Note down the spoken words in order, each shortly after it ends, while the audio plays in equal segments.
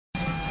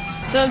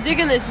So I'm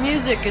digging this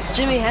music. It's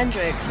Jimi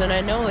Hendrix and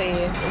I know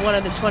one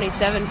of the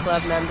 27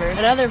 Club members.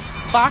 Another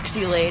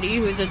foxy lady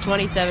who's a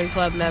 27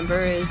 Club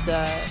member is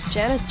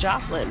Janis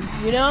Joplin.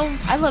 You know,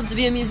 I'd love to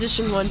be a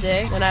musician one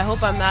day, and I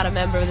hope I'm not a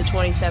member of the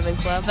 27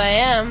 Club. If I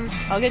am,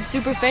 I'll get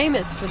super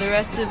famous for the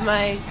rest of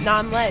my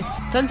non-life.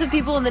 Tons of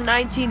people in the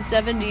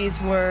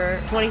 1970s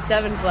were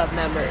 27 Club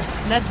members,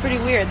 and that's pretty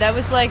weird. That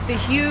was like the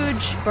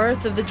huge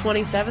birth of the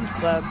 27th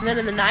Club. And then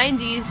in the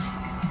 90s,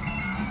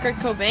 Kurt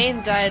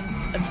Cobain died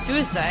of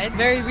suicide.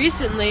 Very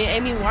recently,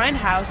 Amy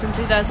Winehouse in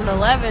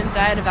 2011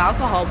 died of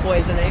alcohol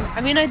poisoning.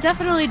 I mean, I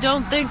definitely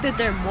don't think that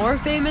they're more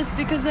famous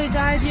because they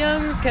died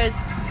young, because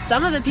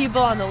some of the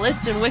people on the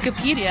list in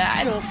Wikipedia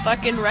I don't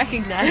fucking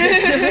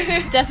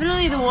recognize.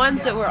 Definitely the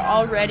ones that were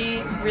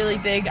already really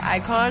big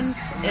icons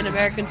in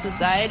American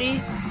society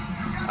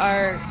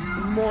are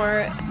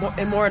more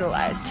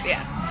immortalized,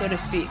 so to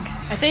speak.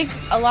 I think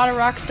a lot of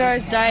rock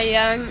stars die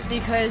young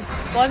because,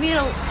 well, I mean,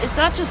 it's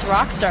not just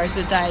rock stars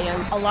that die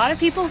young. A lot of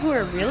people who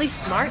are really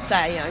smart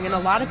die young, and a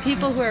lot of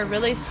people who are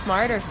really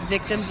smart are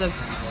victims of,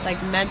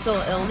 like, mental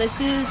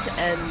illnesses,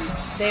 and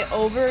they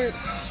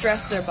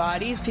over-stress their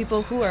bodies.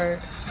 People who are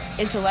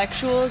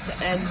intellectuals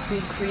and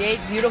who create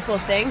beautiful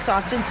things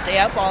often stay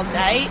up all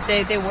night.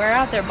 They wear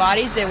out their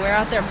bodies, they wear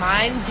out their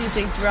minds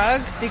using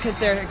drugs because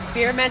they're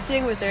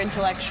experimenting with their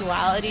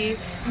intellectuality,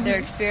 they're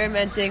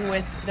experimenting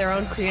with their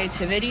own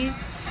creativity.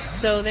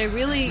 So they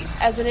really,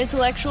 as an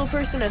intellectual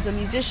person, as a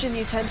musician,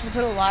 you tend to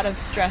put a lot of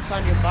stress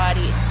on your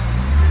body,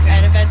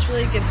 and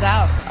eventually it gives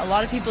out. A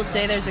lot of people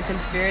say there's a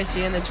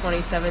conspiracy in the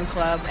 27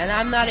 Club, and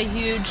I'm not a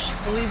huge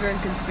believer in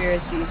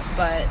conspiracies,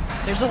 but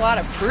there's a lot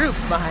of proof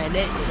behind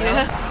it, you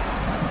know?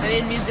 I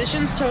mean,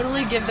 musicians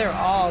totally give their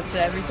all to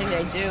everything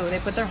they do. They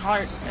put their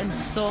heart and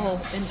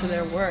soul into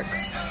their work.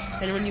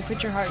 And when you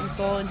put your heart and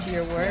soul into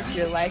your work,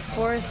 your life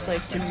force,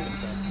 like,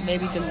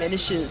 maybe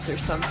diminishes or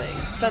something.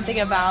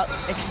 Something about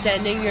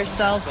extending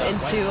yourself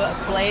into a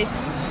place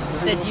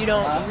that you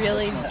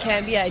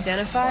can't be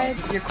identified.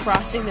 You're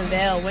crossing the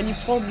veil. When you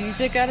pull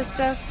music out of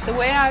stuff, the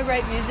way I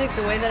write music,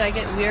 the way that I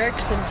get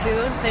lyrics and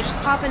tunes, they just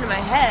pop into my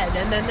head,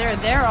 and then they're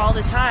there all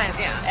the time.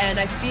 Yeah. And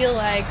I feel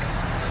like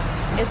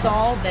it's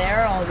all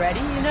there already,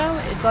 you know?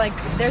 It's like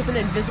there's an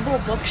invisible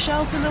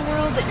bookshelf in the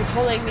world that you're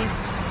pulling these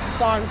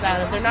songs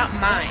out of. They're not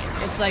mine.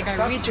 It's like I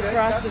reach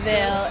across the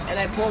veil and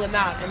I pull them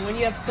out. And when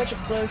you have such a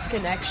close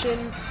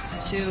connection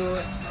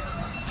to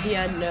the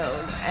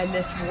unknown and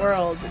this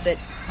world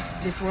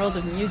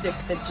of music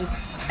that just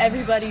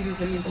everybody who's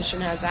a musician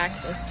has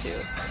access to,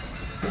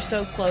 you're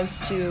so close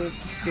to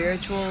the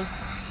spiritual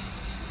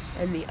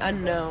and the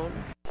unknown.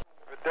 It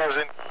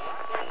doesn't.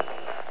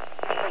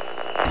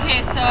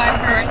 Okay, so I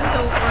heard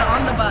we're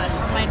on the bus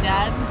from my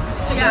dad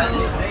to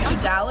go to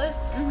Dallas.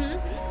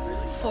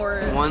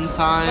 For one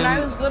time, when I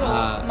was little,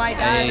 my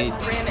dad a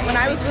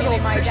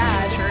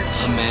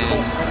man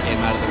came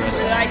out of the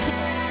restaurant.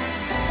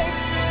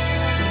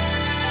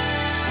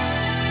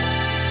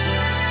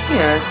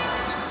 Yeah,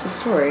 it's just a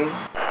story.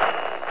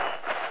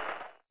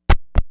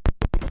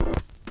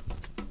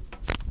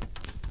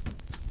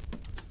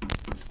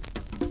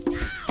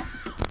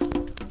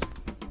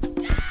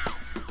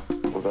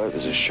 Although it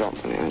was a shock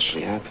when it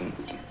actually happened,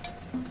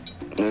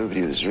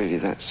 nobody was really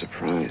that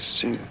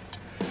surprised, you know.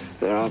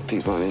 There are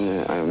people, I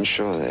mean, I'm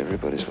sure that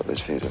everybody's got those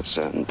feelings about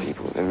certain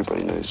people.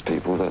 Everybody knows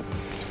people that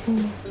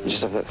you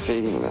just have that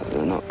feeling about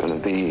they're not going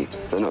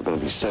to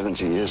be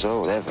 70 years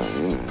old ever,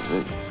 you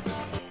know.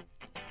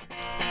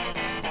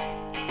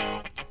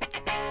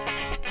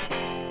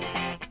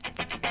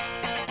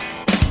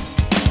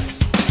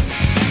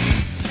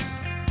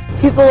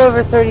 People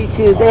over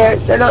 32,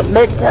 they're not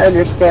meant to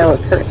understand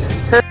what Kurt.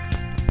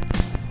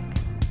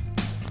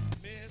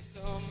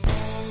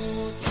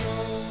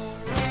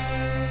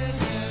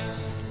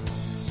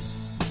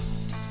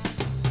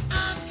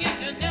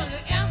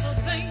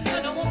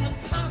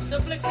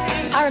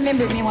 I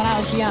remember me when I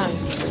was young.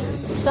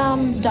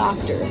 Some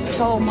doctor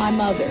told my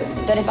mother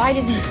that if I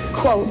didn't,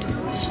 quote,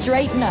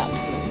 straighten up,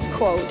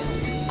 quote,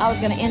 I was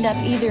going to end up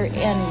either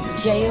in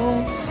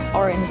jail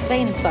or in an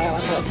insane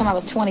asylum by the time I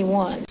was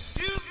 21.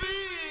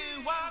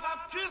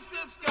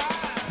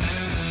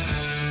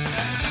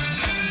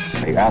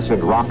 The acid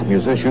rock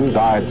musician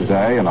died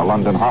today in a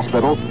London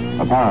hospital,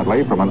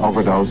 apparently from an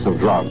overdose of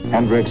drugs.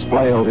 Hendrix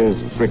flailed his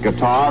trick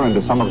guitar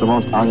into some of the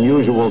most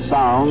unusual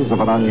sounds of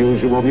an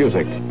unusual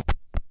music.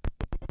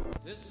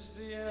 This is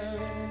the end,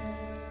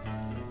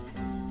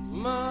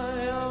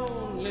 my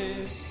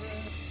only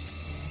friend.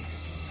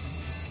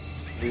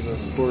 Leave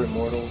us poor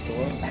immortals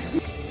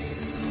alone.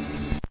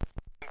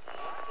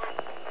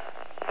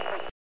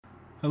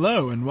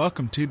 Hello and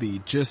welcome to the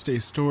Just a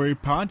Story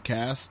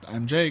podcast.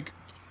 I'm Jake.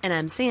 And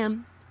I'm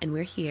Sam, and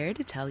we're here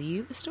to tell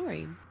you a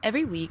story.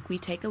 Every week, we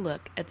take a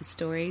look at the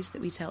stories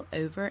that we tell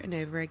over and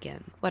over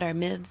again, what our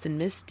myths and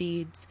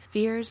misdeeds,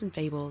 fears and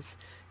fables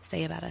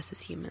say about us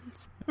as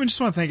humans. We just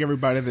want to thank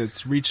everybody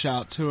that's reached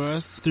out to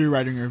us through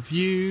writing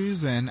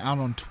reviews and out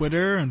on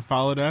Twitter and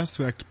followed us.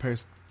 We like to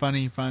post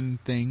fun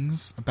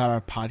things about our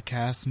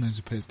podcast.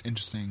 Sometimes we post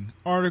interesting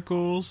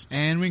articles,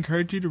 and we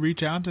encourage you to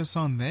reach out to us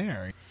on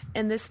there.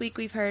 And this week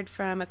we've heard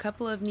from a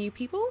couple of new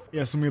people.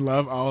 Yes, and we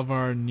love all of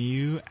our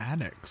new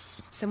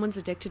addicts. Someone's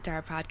addicted to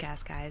our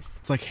podcast, guys.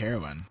 It's like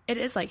heroin. It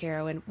is like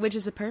heroin, which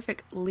is a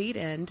perfect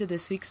lead-in to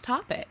this week's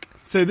topic.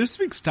 So this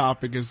week's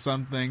topic is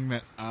something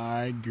that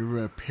I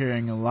grew up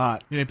hearing a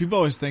lot. You know, people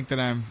always think that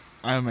I'm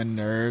a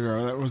nerd,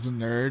 or that was a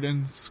nerd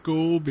in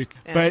school.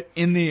 But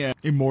in the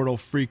Immortal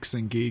Freaks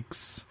and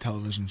Geeks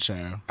television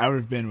show, I would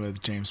have been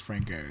with James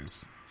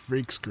Franco's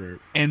Freaks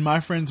group. And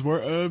my friends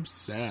were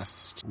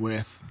obsessed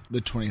with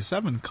the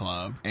 27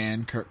 Club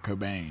and Kurt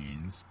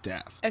Cobain's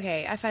death.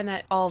 Okay, I find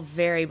that all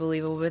very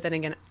believable, but then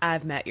again,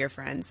 I've met your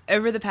friends.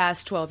 Over the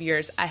past 12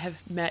 years, I have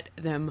met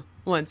them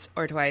once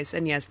or twice,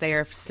 and yes, they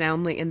are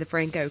soundly in the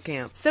Franco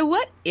camp. So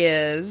what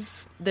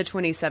is the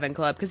 27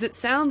 Club? Because it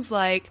sounds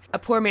like a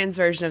poor man's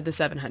version of the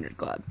 700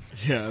 Club.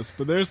 Yes,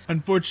 but there's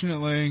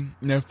unfortunately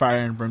no fire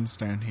and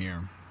brimstone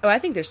here. Oh, I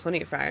think there's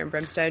plenty of fire and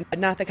brimstone, but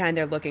not the kind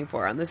they're looking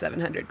for on the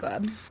 700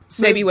 Club.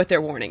 So, maybe what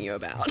they're warning you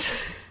about.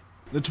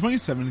 The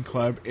 27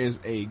 Club is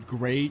a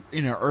great,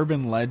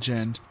 urban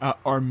legend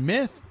or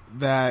myth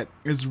that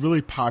is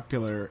really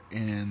popular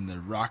in the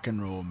rock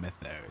and roll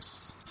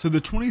mythos. So the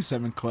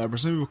 27 Club, or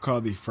some people call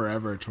it the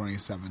Forever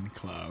 27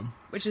 Club,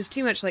 which is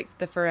too much like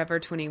the Forever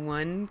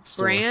 21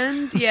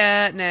 brand.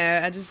 Yeah,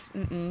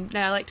 no,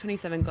 I like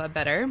 27 Club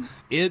better.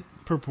 It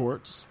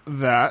purports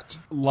that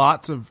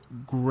lots of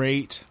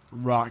great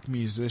rock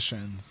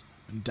musicians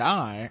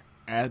die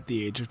at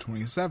the age of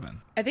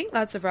 27. I think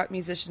lots of rock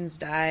musicians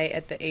die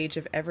at the age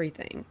of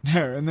everything.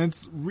 No, and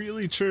that's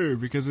really true,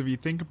 because if you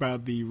think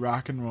about the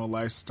rock and roll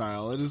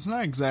lifestyle, it is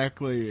not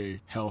exactly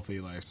a healthy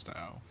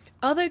lifestyle.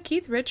 Although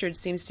Keith Richards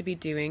seems to be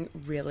doing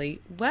really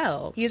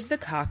well. He is the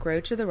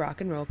cockroach of the rock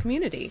and roll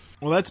community.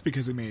 Well, that's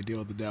because he made a deal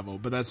with the devil,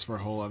 but that's for a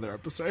whole other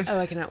episode. Oh,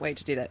 I cannot wait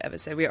to do that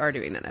episode. We are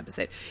doing that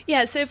episode.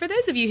 Yeah, so for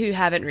those of you who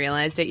haven't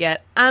realized it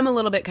yet, I'm a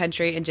little bit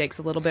country and Jake's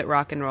a little bit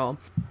rock and roll.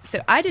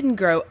 So I didn't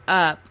grow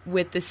up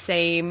with the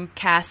same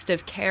cast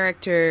of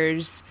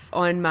characters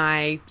on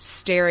my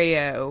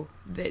stereo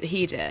that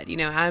he did.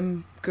 I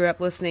grew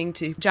up listening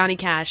to Johnny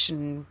Cash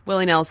and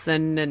Willie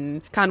Nelson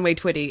and Conway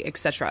Twitty,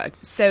 etc.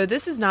 So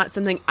this is not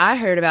something I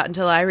heard about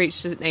until I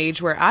reached an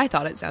age where I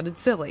thought it sounded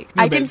silly.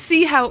 I can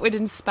see how it would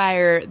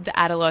inspire the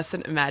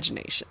adolescent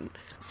imagination.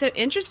 So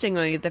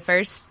interestingly, the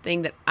first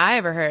thing that I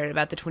ever heard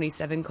about the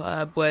 27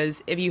 Club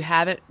was, if you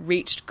haven't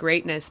reached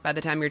greatness by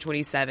the time you're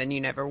 27,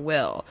 you never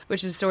will,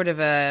 which is sort of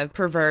a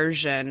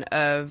perversion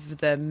of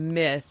the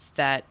myth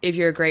that if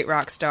you're a great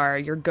rock star,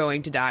 you're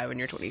going to die when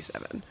you're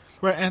 27.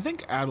 Right, and I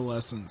think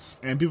adolescents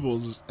and people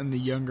just in the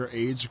younger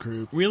age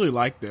group really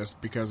like this,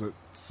 because it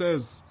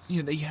says,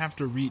 that you have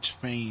to reach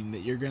fame, that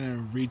you're going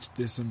to reach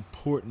this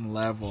important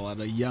level at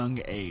a young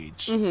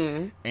age,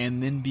 and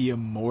then be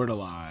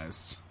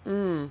immortalized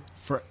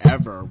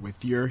forever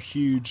with your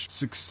huge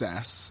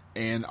success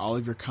and all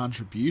of your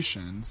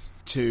contributions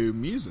to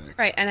music.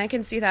 Right, and I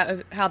can see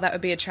how that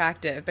would be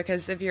attractive,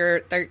 because if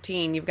you're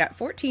 13, you've got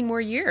 14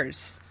 more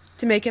years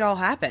to make it all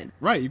happen.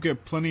 Right, you've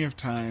got plenty of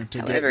time to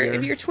However,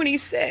 if you're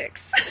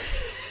 26...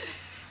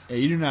 Yeah,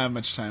 you do not have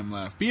much time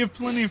left. But you have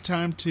plenty of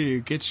time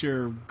to get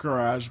your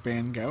garage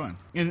band going.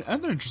 And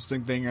another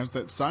interesting thing is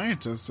that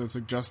scientists have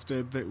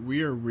suggested that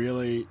we are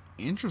really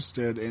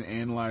interested in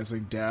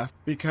analyzing death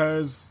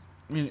because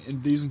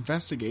these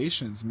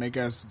investigations make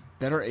us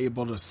better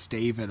able to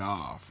stave it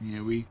off.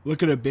 We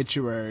look at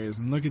obituaries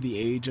and look at the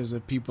ages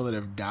of people that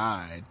have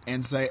died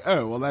and say,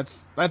 oh, well,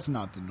 that's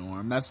not the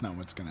norm. That's not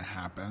what's going to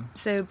happen.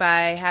 So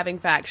by having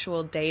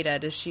factual data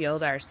to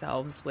shield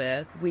ourselves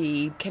with,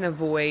 we can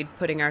avoid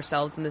putting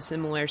ourselves in the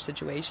similar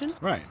situation.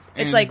 Right.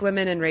 It's like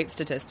women and rape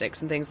statistics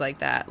and things like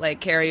that.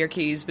 Like carry your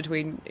keys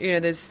between,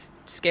 this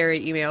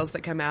scary emails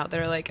that come out that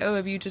are like, oh,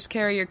 if you just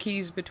carry your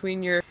keys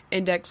between your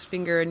index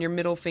finger and your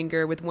middle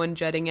finger with one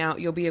jutting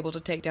out, you'll be able to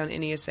take down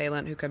any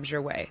assailant who comes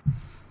your way.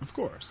 Of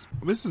course.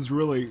 This is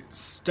really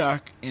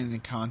stuck in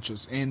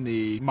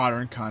the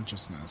modern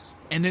consciousness.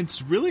 And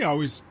it's really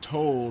always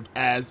told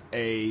as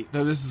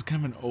though this is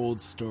kind of an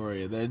old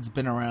story, that it's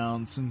been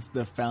around since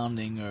the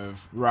founding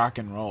of rock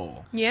and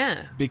roll.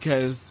 Yeah.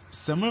 Because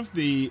some of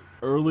the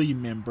early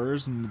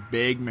members and the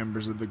big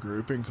members of the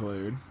group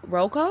include...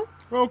 Roll call?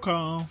 Roll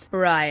call.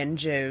 Brian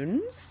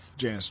Jones.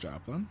 Janis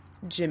Joplin.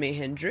 Jimi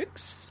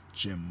Hendrix.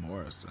 Jim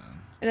Morrison.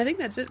 And I think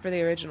that's it for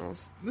the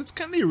originals. That's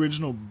kind of the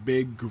original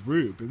big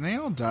group, and they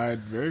all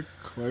died very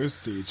close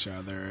to each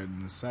other in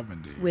the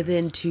 70s.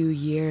 Within 2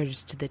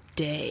 years to the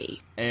day.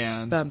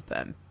 And... Bum,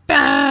 bum,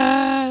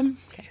 bum!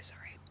 Okay,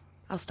 sorry.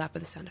 I'll stop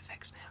with the sound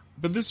effects now.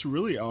 But this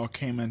really all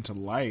came into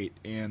light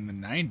in the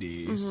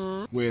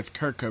 90s with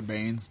Kurt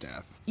Cobain's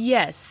death.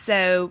 Yes,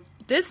 so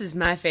This is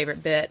my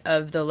favorite bit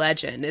of the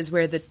legend, is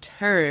where the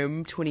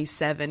term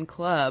 27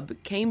 Club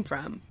came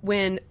from.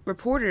 When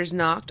reporters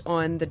knocked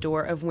on the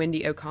door of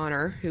Wendy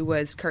O'Connor, who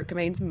was Kurt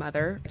Cobain's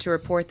mother, to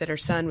report that her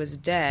son was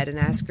dead and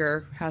ask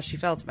her how she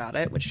felt about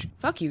it, which,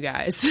 fuck you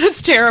guys,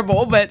 that's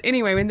terrible. But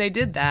anyway, when they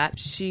did that,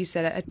 she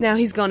said, now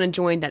he's gone and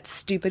joined that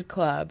stupid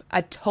club.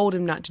 I told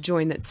him not to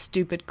join that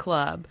stupid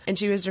club. And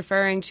she was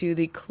referring to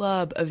the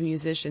club of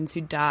musicians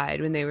who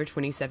died when they were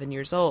 27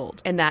 years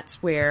old. And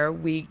that's where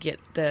we get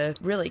the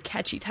really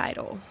catchy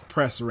title.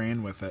 Press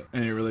ran with it,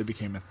 and it really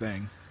became a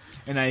thing.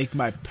 And I make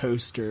my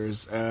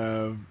posters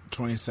of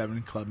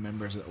 27 Club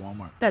members at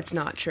Walmart. That's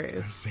not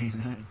true. I've seen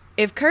that.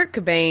 If Kurt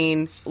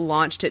Cobain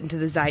launched it into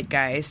the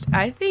zeitgeist,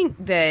 I think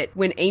that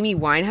when Amy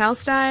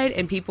Winehouse died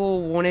and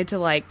people wanted to,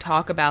 like,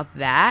 talk about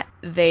that,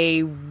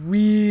 they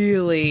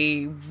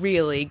really,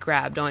 really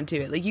grabbed onto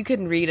it. Like, you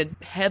couldn't read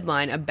a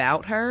headline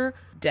about her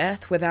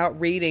death without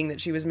reading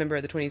that she was a member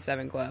of the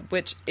 27 Club,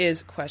 which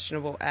is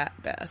questionable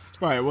at best.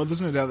 Right, well,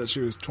 there's no doubt that she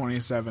was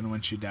 27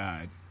 when she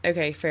died.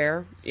 Okay,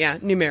 fair. Yeah,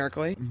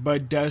 numerically.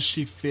 But does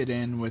she fit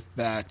in with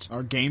that,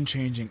 our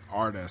game-changing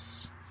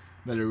artists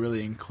that are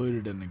really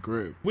included in the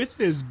group? With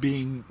this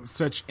being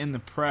such in the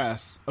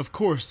press, of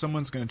course,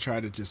 someone's going to try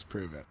to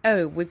disprove it.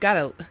 Oh, we've got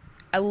to...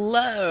 I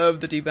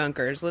love the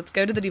debunkers. Let's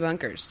go to the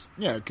debunkers.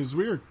 Yeah, because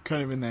we were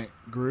kind of in that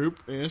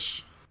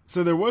group-ish.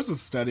 So there was a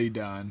study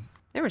done.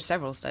 There were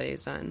several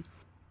studies done.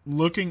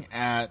 Looking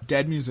at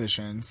dead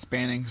musicians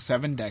spanning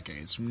 7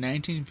 decades, from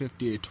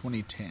 1950 to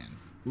 2010.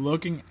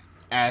 Looking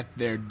at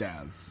their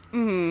deaths.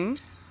 Mm-hmm.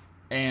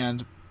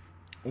 And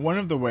one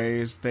of the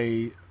ways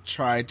they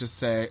tried to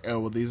say, oh,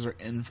 well, these are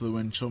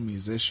influential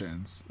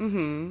musicians,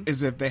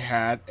 is if they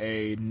had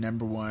a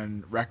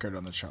 #1 record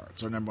on the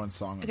charts, or #1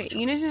 song on the charts. Okay,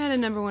 you know who had a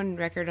 #1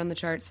 record on the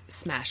charts?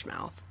 Smash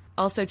Mouth.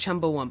 Also,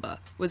 Chumbawamba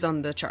was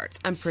on the charts,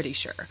 I'm pretty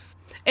sure.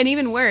 And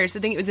even worse, I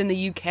think it was in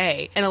the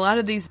UK. And a lot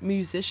of these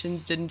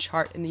musicians didn't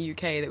chart in the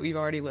UK that we've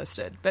already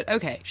listed. But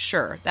okay,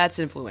 sure, that's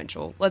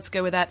influential. Let's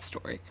go with that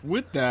story.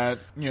 With that,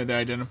 they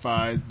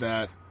identified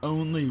that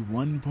only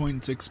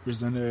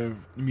 1.6% of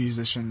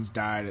musicians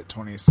died at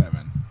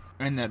 27.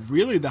 And that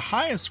really the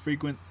highest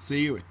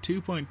frequency, with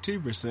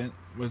 2.2%,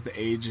 was the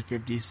age of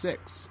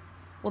 56.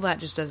 Well, that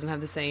just doesn't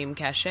have the same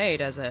cachet,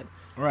 does it?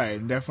 Right,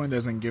 and definitely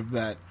doesn't give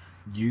that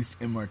youth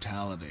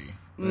immortality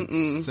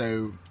that's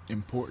so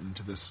important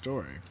to this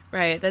story.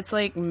 Right, that's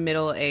like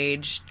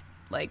middle-aged,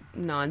 like,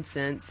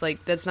 nonsense.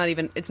 Like, that's not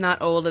even, it's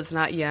not old, it's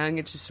not young,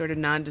 it's just sort of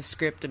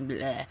nondescript and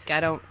bleh. I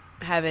don't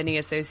have any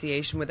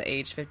association with the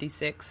age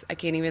 56. I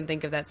can't even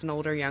think if that's an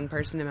old or young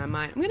person in my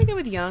mind. I'm going to go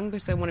with young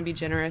because I want to be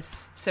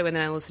generous. So when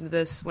then I listen to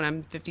this when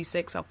I'm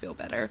 56, I'll feel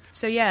better.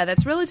 So yeah,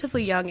 that's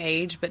relatively young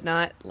age, but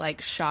not,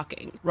 like,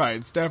 shocking. Right,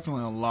 it's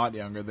definitely a lot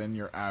younger than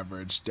your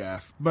average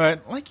death.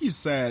 But like you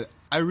said,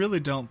 I really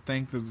don't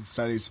think that the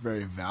study's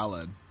very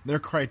valid. Their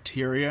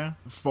criteria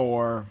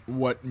for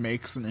what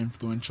makes an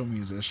influential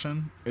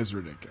musician is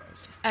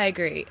ridiculous. I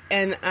agree.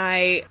 And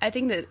I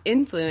think that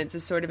influence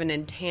is sort of an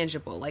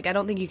intangible. Like, I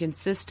don't think you can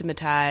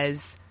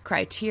systematize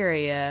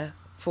criteria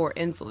for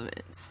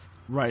influence.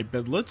 Right,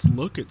 but let's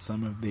look at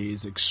some of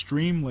these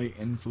extremely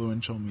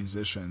influential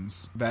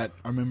musicians that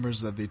are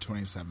members of the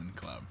 27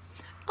 Club.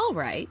 All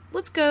right,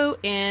 let's go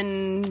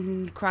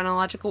in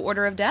chronological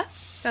order of death.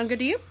 Sound good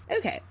to you?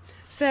 Okay.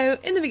 So,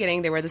 in the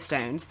beginning, there were the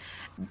Stones.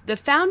 The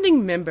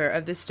founding member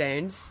of the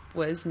Stones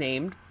was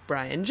named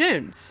Brian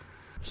Jones.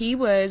 He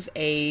was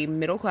a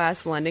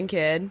middle-class London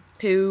kid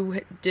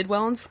who did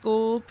well in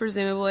school,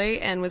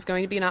 presumably, and was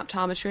going to be an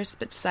optometrist,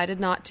 but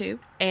decided not to,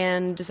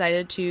 and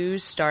decided to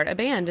start a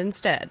band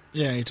instead.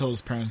 Yeah, he told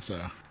his parents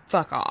to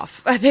fuck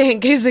off, I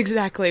think, is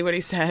exactly what he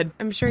said.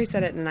 I'm sure he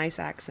said it in a nice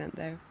accent,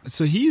 though.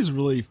 So he's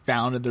really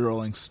founded the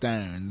Rolling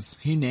Stones.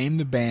 He named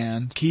the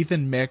band. Keith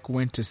and Mick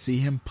went to see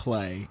him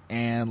play,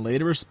 and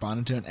later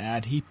responded to an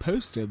ad he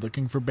posted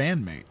looking for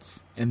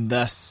bandmates. And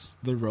thus,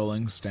 the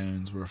Rolling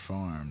Stones were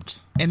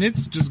formed. And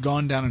it's just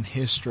gone down in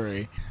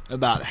history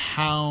about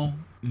how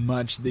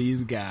much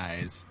these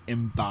guys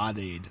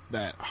embodied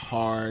that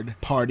hard,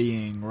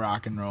 partying,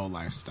 rock and roll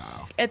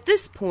lifestyle. At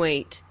this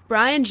point,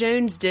 Brian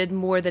Jones did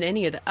more than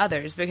any of the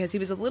others because he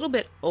was a little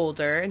bit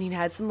older and he'd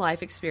had some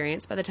life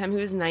experience. By the time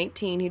he was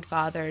 19, he'd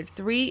fathered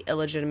 3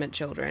 illegitimate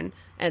children.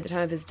 And at the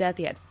time of his death,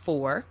 he had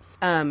 4.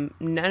 None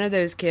of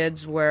those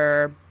kids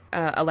were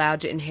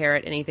allowed to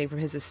inherit anything from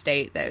his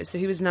estate, though. So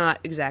he was not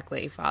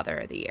exactly Father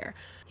of the Year.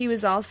 He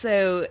was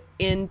also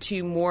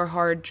into more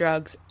hard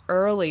drugs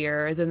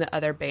earlier than the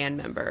other band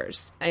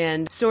members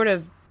and sort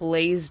of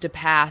blazed a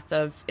path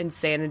of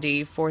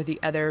insanity for the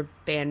other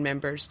band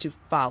members to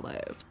follow.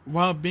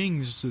 While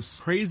being just this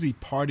crazy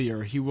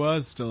partier, he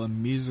was still a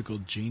musical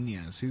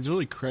genius. He's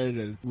really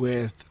credited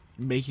with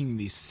making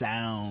the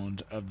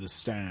sound of the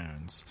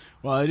Stones.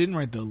 While he didn't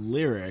write the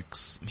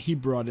lyrics, he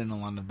brought in a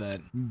lot of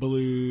that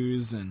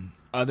blues and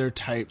other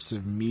types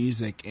of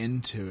music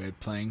into it,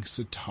 playing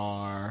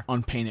sitar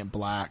on Paint It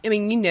Black. I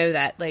mean, you know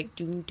that, like,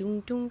 doom, doom,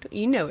 doom, doom.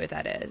 You know what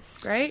that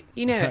is, right?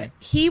 You know it.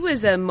 He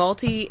was a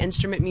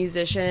multi-instrument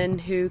musician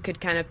who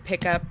could kind of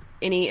pick up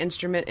any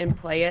instrument and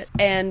play it.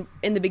 And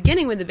in the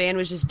beginning, when the band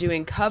was just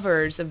doing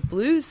covers of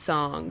blues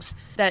songs,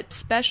 that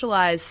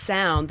specialized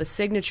sound, the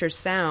signature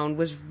sound,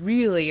 was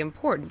really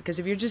important, because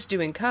if you're just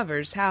doing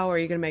covers, how are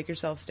you going to make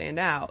yourself stand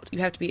out? You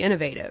have to be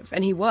innovative,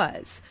 and he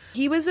was.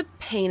 He was a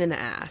pain in the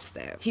ass,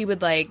 though. He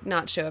would,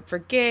 not show up for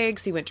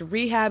gigs. He went to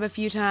rehab a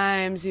few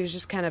times. He was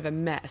just kind of a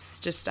mess,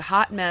 just a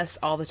hot mess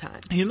all the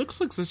time. He looks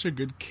like such a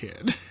good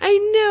kid. I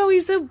know,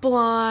 he's so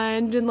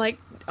blonde and,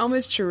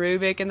 almost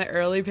cherubic in the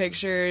early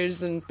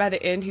pictures, and by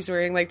the end he's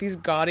wearing these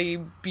gaudy,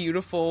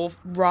 beautiful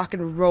rock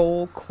and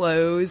roll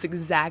clothes,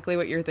 exactly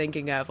what you're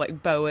thinking of,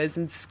 boas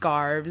and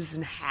scarves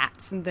and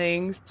hats and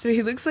things. So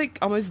he looks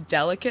almost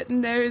delicate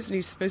in those, and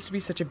he's supposed to be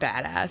such a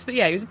badass. But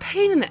yeah, he was a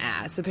pain in the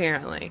ass,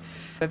 apparently.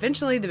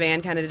 Eventually the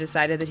band kind of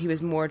decided that he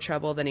was more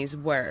trouble than he's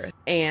worth,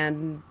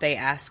 and they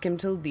asked him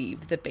to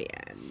leave the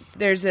band.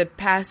 There's a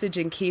passage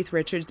in Keith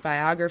Richards'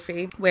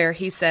 biography where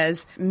he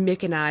says,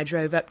 Mick and I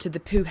drove up to the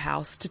Pooh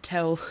House to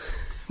tell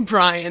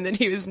Brian that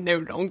he was no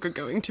longer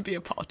going to be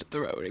a part of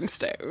the Rolling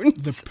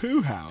Stones. The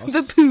Pooh House?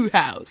 The Pooh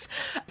House.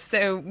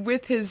 So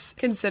with his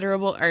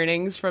considerable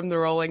earnings from the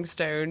Rolling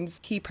Stones,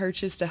 he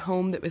purchased a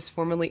home that was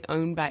formerly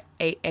owned by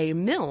A.A.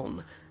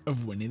 Milne.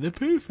 Of Winnie the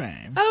Pooh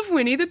fame. Of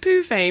Winnie the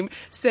Pooh fame.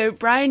 So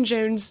Brian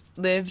Jones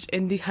lived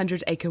in the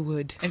 100-acre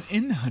wood. And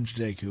in the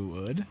 100-acre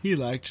wood, he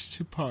liked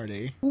to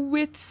party.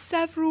 With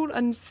several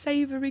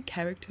unsavory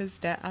characters,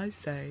 dare I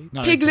say.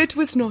 Not Piglet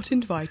was not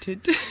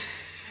invited.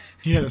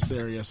 He had a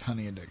serious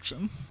honey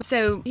addiction.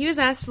 So he was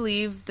asked to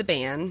leave the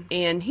band,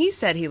 and he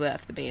said he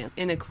left the band.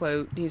 In a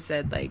quote, he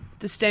said,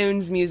 the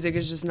Stones' music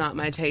is just not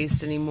my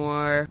taste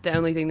anymore. The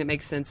only thing that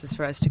makes sense is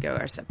for us to go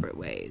our separate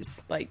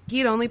ways.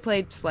 He'd only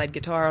played slide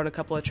guitar on a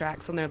couple of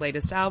tracks on their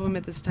latest album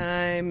at this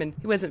time, and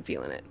he wasn't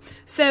feeling it.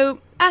 So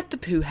at the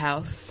Pooh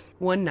House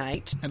one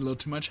night. Had a little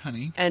too much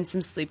honey. And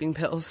some sleeping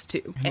pills,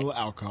 too. And a little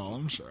alcohol,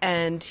 I'm sure.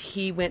 And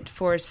he went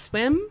for a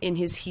swim in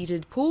his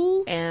heated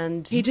pool,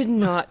 and he did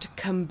not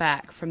come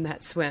back from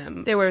that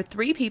swim. There were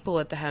 3 people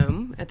at the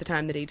home at the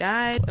time that he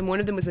died, and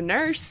one of them was a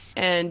nurse,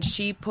 and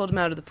she pulled him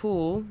out of the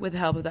pool with the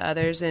help of the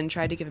others and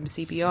tried to give him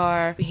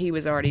CPR. He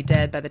was already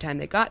dead by the time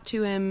they got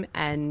to him,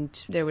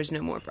 and there was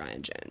no more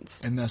Brian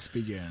Jones. And thus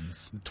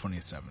begins the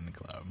 27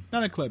 Club.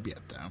 Not a club yet,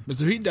 though. But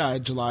so he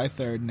died July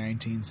 3rd,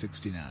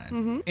 1969.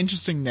 Mm-hmm.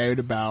 Interesting note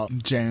about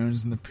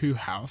Jones and the Pooh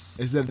House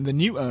is that the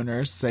new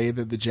owners say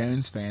that the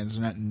Jones fans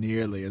are not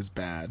nearly as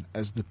bad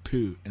as the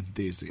Pooh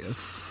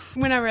enthusiasts.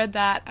 When I read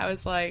that, I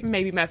was like,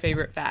 maybe my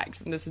favorite fact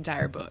from this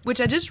entire book.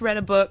 Which I just read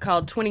a book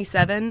called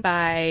 27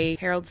 by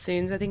Harold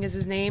Soons, I think is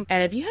his name.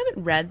 And if you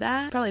haven't read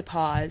that, probably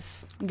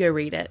pause, go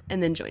read it,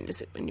 and then join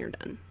us when you're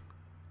done.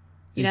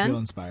 You done? Feel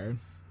inspired?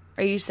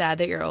 Are you sad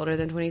that you're older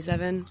than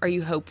 27? Are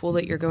you hopeful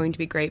that you're going to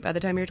be great by the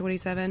time you're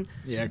 27?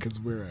 Yeah, because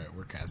we're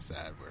kind of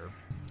sad.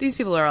 These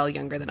people are all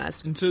younger than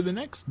us. And so the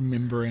next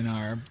member in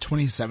our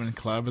 27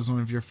 Club is one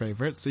of your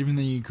favorites, even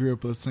though you grew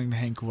up listening to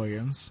Hank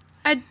Williams.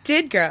 I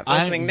did grow up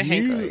listening to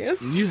Hank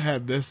Williams. You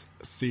had this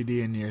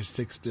CD in your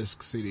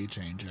 6-disc CD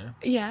changer.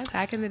 Yeah,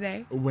 back in the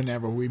day.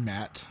 Whenever we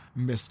met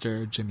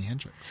Mr. Jimi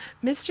Hendrix.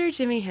 Mr.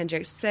 Jimi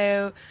Hendrix.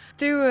 So,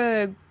 through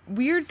a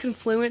weird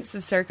confluence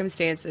of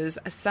circumstances,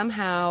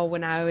 somehow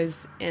when I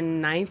was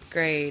in 9th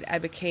grade, I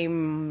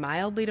became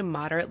mildly to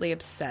moderately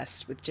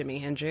obsessed with Jimi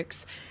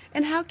Hendrix.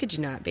 And how could you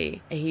not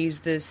be? He's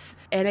this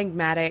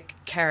enigmatic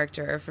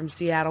character from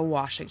Seattle,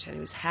 Washington. He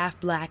was half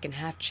black and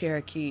half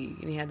Cherokee.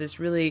 And he had this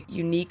really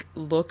unique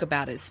look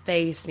about his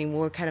face. And he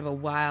wore kind of a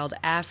wild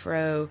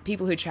afro.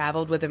 People who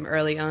traveled with him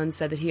early on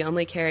said that he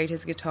only carried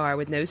his guitar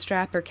with no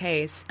strap or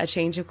case, a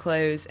change of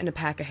clothes, and a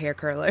pack of hair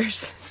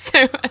curlers. So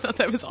I thought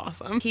that was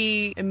awesome.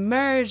 He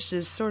emerged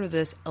as sort of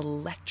this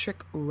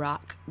electric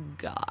rock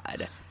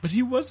god. But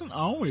he wasn't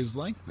always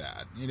like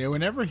that.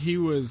 Whenever he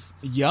was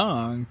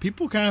young,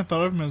 people kind of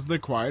thought of him as the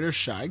quieter,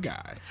 shy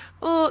guy.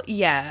 Well,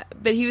 yeah,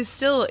 but he was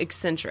still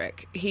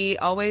eccentric. He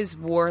always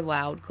wore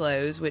loud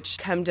clothes, which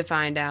come to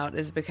find out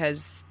is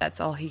because that's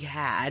all he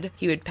had.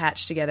 He would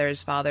patch together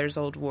his father's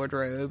old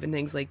wardrobe and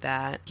things like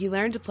that. He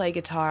learned to play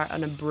guitar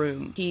on a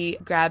broom. He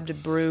grabbed a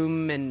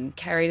broom and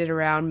carried it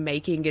around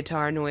making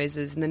guitar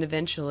noises, and then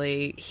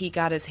eventually he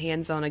got his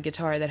hands on a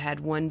guitar that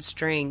had one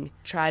string,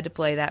 tried to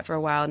play that for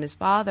a while, and his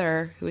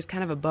father, who was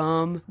kind of a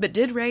bum, but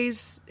did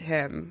raise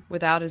him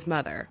without his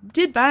mother,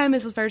 did buy him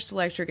his first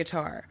electric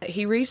guitar.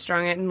 He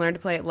restrung it and learned to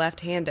play it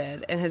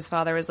left-handed, and his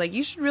father was like,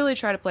 you should really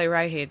try to play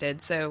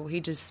right-handed, so he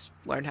just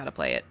learned how to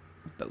play it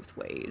both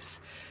ways.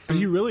 But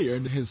he really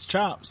earned his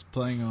chops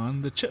playing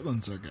on the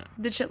Chitlin Circuit.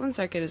 The Chitlin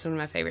Circuit is one of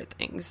my favorite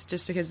things,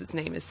 just because its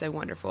name is so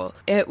wonderful.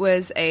 It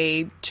was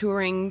a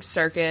touring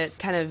circuit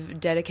kind of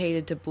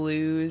dedicated to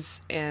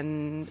blues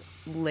and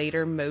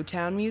later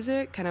Motown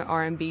music, kind of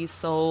R&B,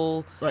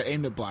 soul. Right,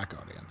 aimed at black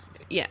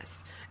audiences.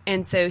 Yes.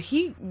 And so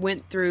he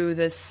went through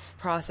this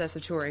process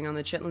of touring on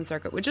the Chitlin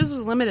Circuit, which was a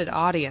limited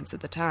audience at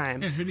the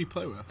time. And who did he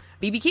play with?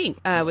 B.B. King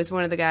was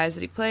one of the guys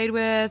that he played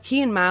with.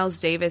 He and Miles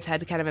Davis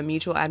had kind of a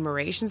mutual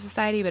admiration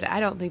society, but I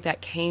don't think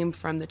that came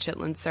from the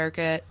Chitlin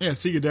Circuit. Yeah,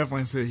 so you could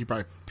definitely say he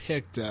probably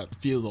picked up a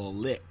few little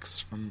licks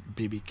from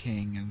B.B.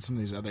 King and some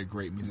of these other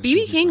great musicians.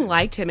 B.B. King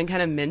liked him and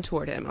kind of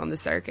mentored him on the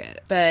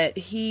circuit, but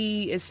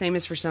he is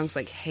famous for songs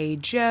like Hey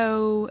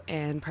Joe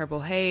and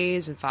Purple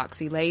Haze and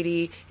Foxy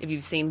Lady. If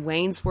you've seen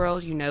Wayne's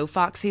World, you know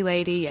Foxy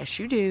Lady. Yes,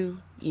 you do.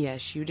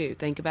 Yes, you do.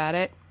 Think about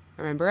it.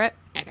 Remember it?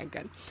 Okay,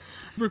 good.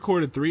 He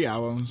recorded 3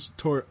 albums,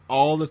 toured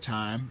all the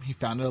time. He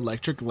founded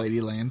Electric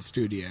Ladyland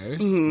Studios,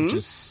 which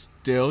is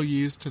still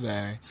used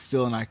today.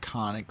 Still an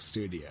iconic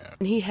studio.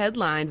 And he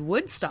headlined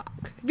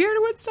Woodstock. Have you heard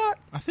of Woodstock?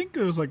 I think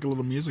there was like a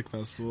little music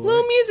festival.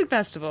 Music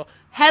festival.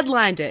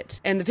 Headlined it.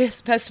 And the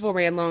festival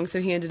ran long,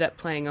 so he ended up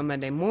playing on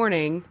Monday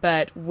morning.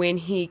 But when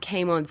he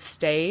came on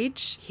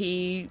stage,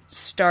 he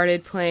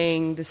started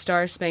playing the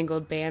Star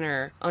Spangled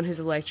Banner on his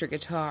electric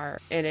guitar.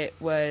 And it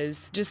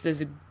was just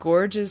this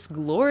gorgeous,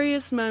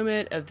 glorious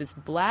moment of this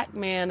black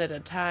man at a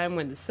time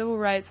when the civil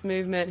rights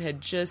movement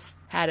had just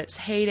had its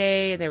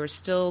heyday. There were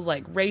still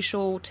like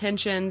racial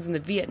tensions and the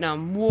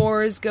Vietnam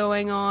War is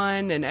going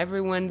on, and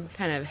everyone's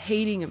kind of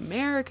hating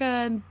America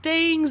and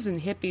things,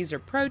 and hippies are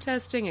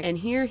protesting. And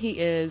here he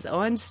is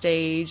on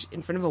stage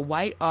in front of a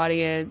white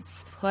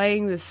audience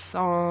playing this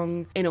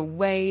song in a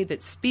way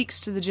that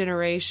speaks to the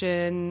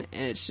generation,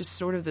 and it's just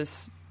sort of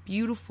this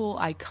beautiful,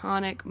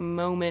 iconic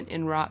moment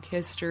in rock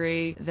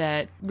history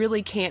that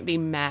really can't be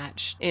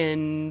matched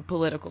in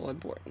political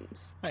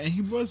importance. And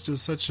he was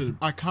just such an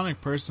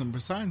iconic person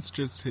besides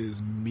just his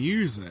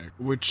music,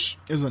 which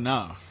is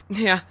enough.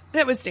 Yeah,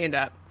 that would stand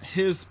up.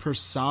 His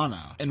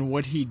persona and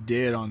what he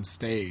did on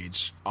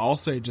stage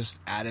also just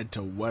added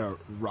to what a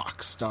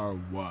rock star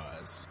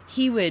was.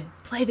 He would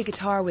play the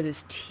guitar with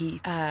his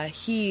teeth.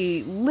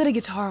 He lit a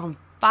guitar on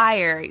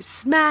fire. He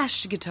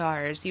smashed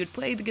guitars. He would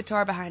play the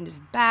guitar behind his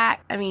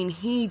back. I mean,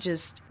 he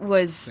just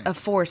was a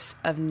force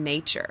of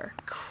nature.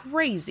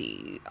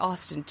 Crazy,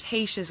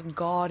 ostentatious,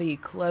 gaudy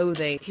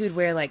clothing. He would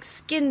wear like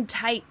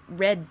skin-tight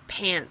red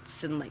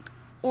pants and like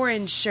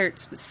orange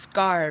shirts with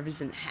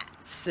scarves and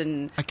hats.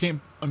 And I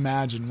can't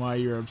imagine why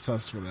you're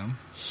obsessed with him.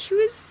 He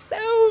was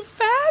so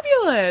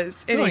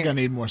fabulous. I feel like I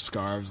need more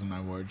scarves in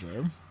my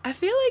wardrobe. I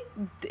feel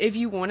like if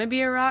you want to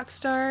be a rock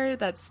star,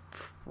 that's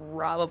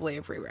probably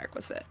a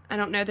prerequisite. I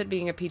don't know that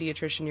being a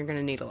pediatrician, you're going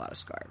to need a lot of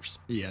scarves.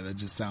 Yeah, that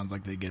just sounds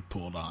like they get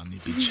pulled on.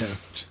 You'd be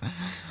choked.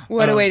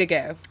 What a way to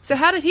go. So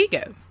how did he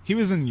go? He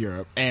was in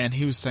Europe, and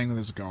he was staying with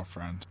his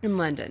girlfriend. In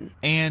London.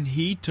 And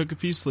he took a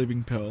few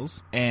sleeping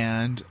pills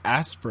and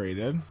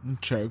aspirated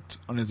and choked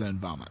on his own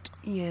vomit.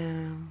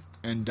 Yeah.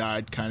 And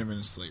died kind of in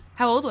his sleep.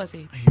 How old was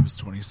he? He was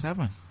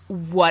 27.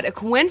 What a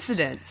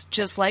coincidence.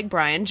 Just like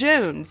Brian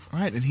Jones.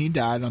 Right, and he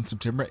died on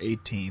September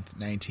 18th,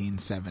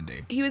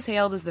 1970. He was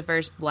hailed as the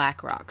first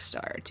black rock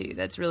star, too.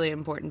 That's really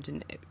important to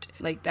note.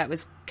 Like, that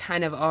was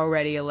kind of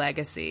already a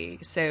legacy.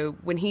 So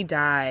when he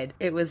died,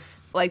 it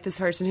was like this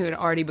person who had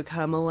already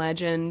become a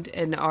legend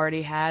and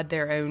already had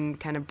their own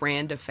kind of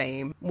brand of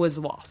fame was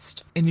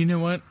lost. And you know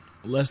what?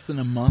 Less than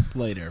a month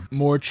later,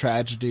 more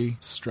tragedy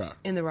struck.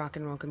 In the rock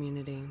and roll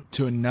community.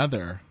 To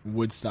another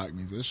Woodstock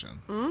musician.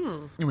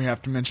 Mm. And we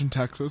have to mention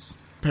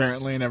Texas,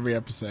 apparently in every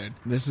episode.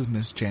 This is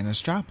Miss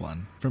Janis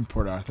Joplin from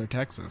Port Arthur,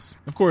 Texas.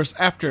 Of course,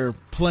 after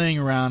playing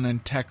around in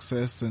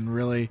Texas and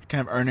really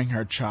kind of earning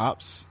her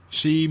chops,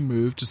 she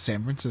moved to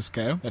San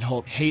Francisco, that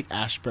whole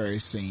Haight-Ashbury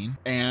scene,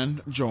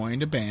 and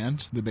joined a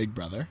band, the Big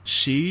Brother.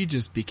 She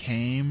just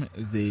became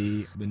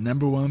the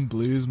number one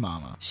blues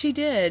mama. She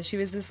did. She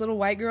was this little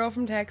white girl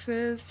from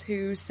Texas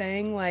who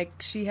sang like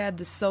she had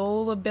the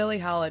soul of Billie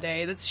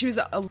Holiday. She was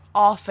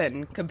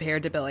often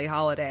compared to Billie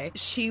Holiday.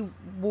 She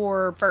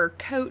wore fur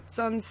coats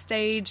on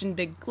stage and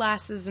big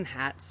glasses and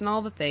hats and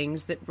all the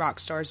things that rock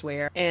stars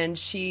wear. And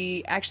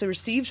she actually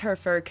received her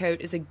fur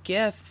coat as a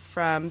gift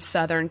from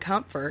Southern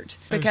Comfort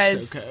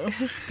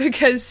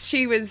because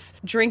she was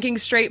drinking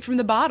straight from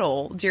the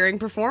bottle during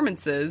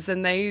performances,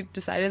 and they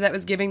decided that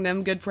was giving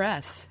them good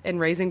press and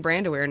raising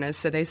brand awareness,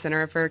 so they sent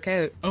her a fur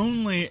coat.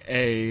 Only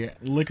a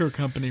liquor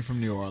company from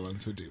New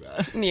Orleans would do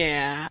that.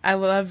 Yeah. I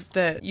love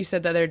that you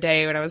said the other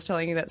day when I was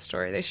telling you that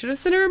story, they should have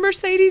sent her a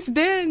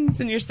Mercedes-Benz,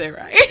 and you're so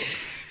right.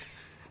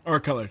 Or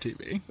color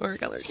TV. Or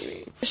color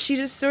TV. She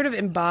just sort of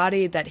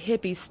embodied that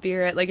hippie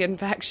spirit. Like, in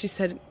fact, she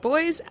said,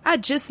 "Boys, I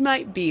just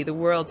might be the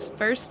world's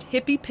first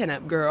hippie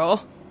pinup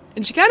girl."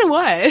 And she kind of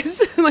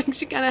was. Like,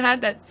 she kind of had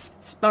that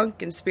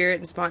spunk and spirit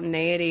and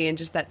spontaneity and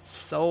just that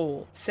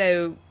soul.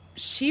 So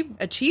she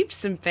achieved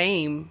some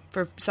fame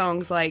for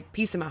songs like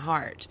Piece of My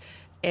Heart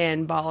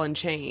and Ball and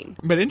Chain.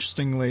 But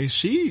interestingly,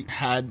 she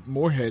had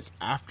more hits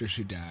after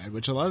she died,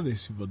 which a lot of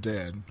these people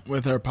did,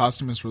 with her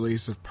posthumous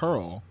release of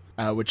Pearl,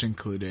 which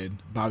included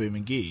Bobby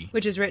McGee.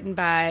 Which is written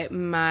by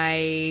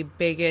my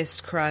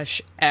biggest crush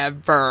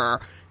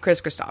ever, Chris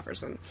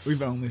Christopherson.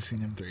 We've only seen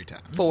him 3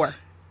 times. 4.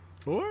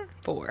 4?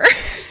 4.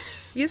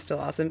 He is still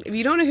awesome. If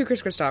you don't know who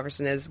Chris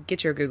Christopherson is,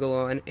 get your Google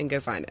on and go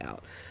find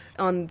out.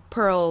 On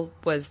Pearl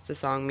was the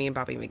song Me and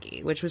Bobby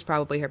McGee, which was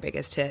probably her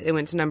biggest hit. It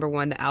went to number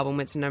 1. The album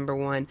went to number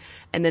 1.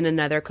 And then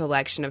another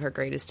collection of her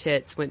greatest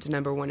hits went to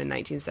number 1 in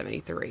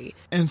 1973.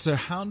 And so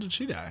how did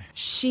she die?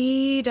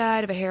 She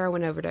died of a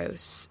heroin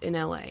overdose in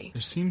L.A.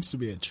 There seems to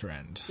be a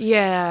trend.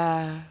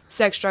 Yeah.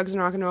 Sex, drugs,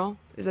 and rock and roll?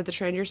 Is that the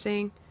trend you're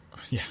seeing?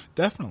 Yeah,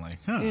 definitely.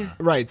 Huh. Yeah.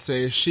 Right,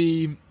 so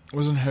she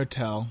was in a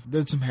hotel,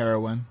 did some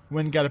heroin,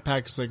 went and got a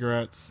pack of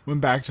cigarettes,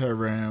 went back to her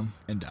room,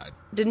 and died.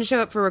 Didn't show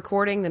up for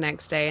recording the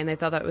next day, and they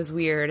thought that was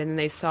weird, and then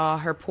they saw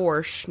her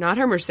Porsche, not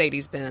her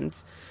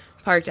Mercedes-Benz,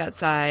 parked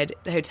outside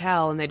the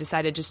hotel, and they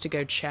decided just to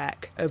go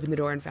check. Opened the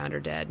door and found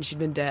her dead, and she'd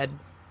been dead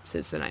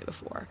since the night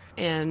before.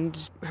 And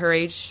her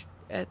age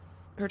at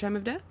her time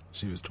of death?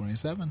 She was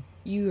 27.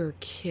 You are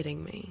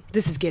kidding me.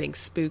 This is getting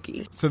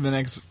spooky. So the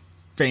next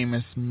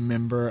famous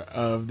member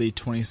of the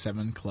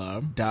 27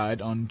 Club died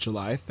on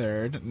July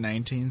 3rd,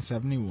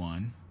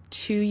 1971.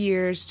 2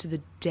 years to the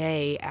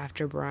day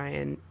after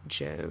Brian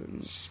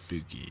Jones.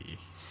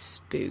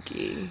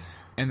 Spooky.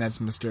 And that's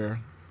Mr.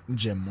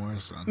 Jim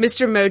Morrison.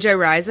 Mr. Mojo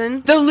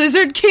Rising? The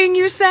Lizard King,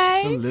 you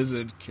say? The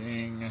Lizard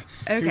King.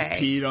 Okay.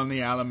 Who peed on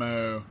the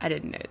Alamo. I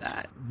didn't know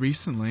that.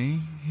 Recently,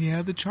 he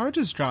had the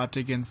charges dropped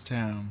against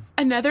him.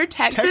 Another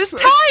Texas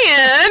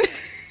tie-in!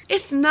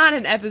 It's not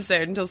an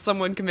episode until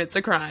someone commits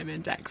a crime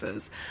in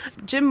Texas.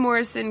 Jim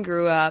Morrison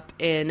grew up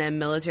in a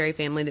military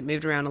family that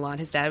moved around a lot.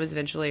 His dad was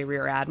eventually a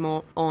rear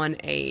admiral on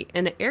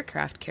an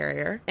aircraft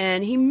carrier,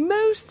 and he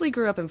mostly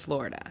grew up in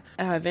Florida.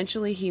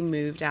 Eventually, he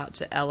moved out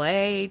to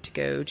L.A. to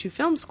go to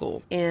film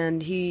school,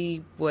 and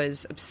he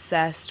was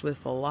obsessed with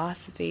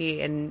philosophy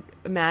and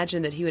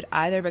imagined that he would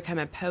either become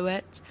a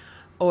poet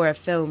or a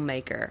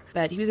filmmaker.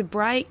 But he was a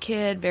bright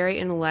kid, very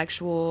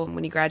intellectual.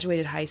 When he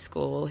graduated high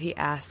school, he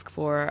asked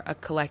for a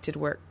collected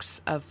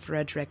works of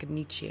Friedrich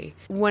Nietzsche.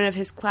 One of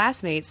his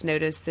classmates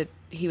noticed that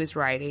he was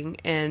writing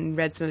and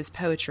read some of his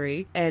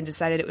poetry and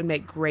decided it would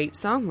make great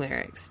song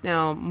lyrics.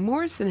 Now,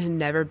 Morrison had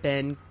never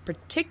been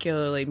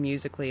particularly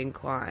musically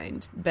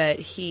inclined, but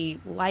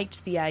he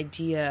liked the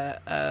idea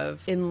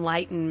of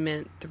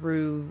enlightenment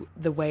through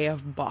the way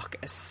of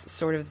Bacchus,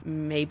 sort of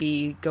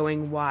maybe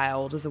going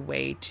wild as a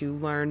way to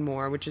learn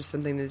more, which is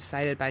something that's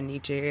cited by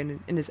Nietzsche in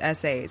his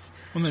essays.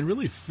 Well, it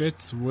really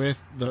fits with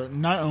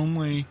not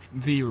only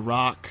the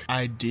rock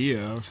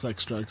idea of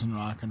sex, drugs, and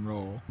rock and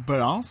roll, but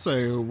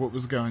also what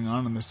was going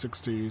on in the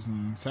 60s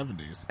and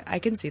 70s. I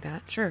can see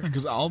that, sure.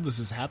 Because all this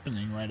is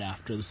happening right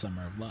after the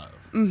Summer of Love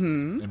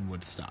in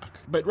Woodstock.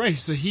 But right,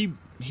 so he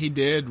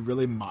did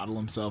really model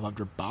himself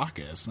after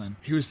Bacchus, and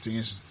he was seen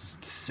as just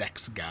this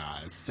sex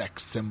guy,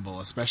 sex symbol,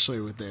 especially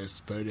with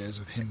those photos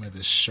with him with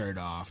his shirt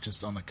off,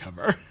 just on the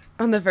cover.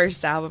 On the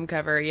first album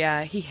cover,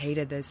 yeah, he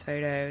hated those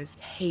photos.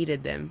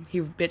 Hated them. He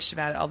bitched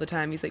about it all the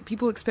time. He's like,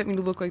 people expect me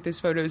to look like those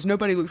photos.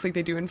 Nobody looks like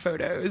they do in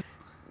photos.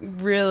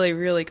 Really,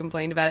 really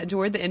complained about it.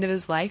 Toward the end of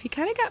his life, he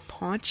kind of got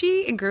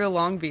paunchy and grew a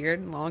long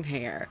beard and long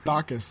hair.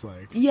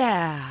 Bacchus-like.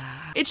 Yeah.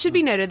 It should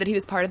be noted that he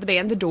was part of the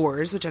band The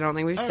Doors, which I don't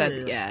think we've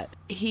said yet.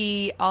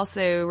 He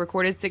also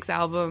recorded 6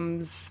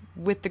 albums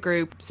with the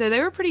group, so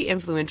they were a pretty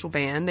influential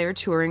band. They were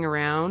touring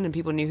around, and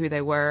people knew who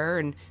they were,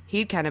 and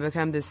he'd kind of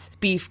become this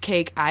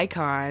beefcake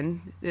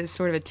icon, this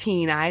sort of a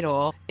teen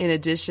idol, in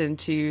addition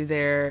to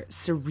their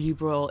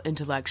cerebral,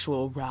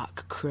 intellectual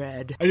rock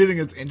cred. I do think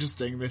it's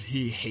interesting that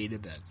he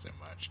hated that so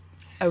much.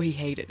 Oh, he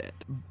hated it.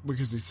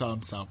 Because he saw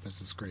himself as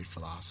this great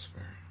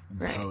philosopher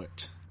and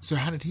poet. So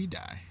how did he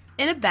die?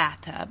 In a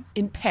bathtub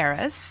in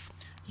Paris.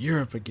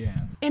 Europe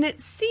again. And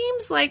it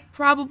seems like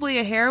probably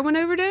a heroin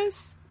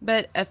overdose,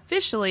 but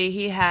officially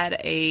he had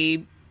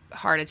a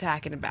heart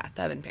attack in a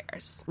bathtub in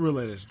Paris.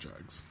 Related to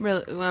drugs.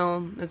 Well,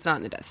 it's not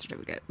in the death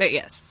certificate, but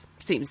yes,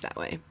 seems that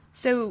way.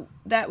 So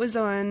that was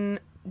on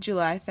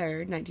July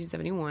 3rd,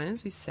 1971,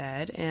 as we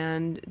said,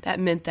 and that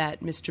meant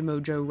that Mr.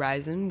 Mojo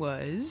Rising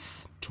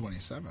was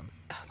 27.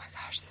 Oh my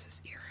gosh, this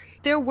is eerie.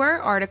 There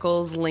were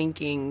articles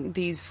linking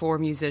these 4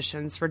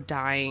 musicians for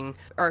dying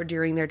or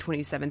during their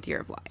 27th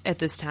year of life at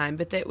this time,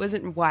 but that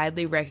wasn't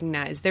widely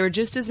recognized. There were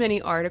just as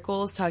many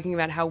articles talking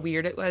about how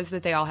weird it was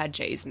that they all had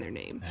J's in their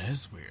name. That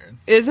is weird.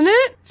 Isn't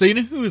it? So you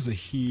know who is a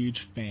huge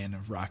fan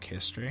of rock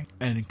history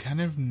and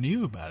kind of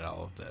knew about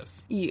all of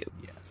this? You.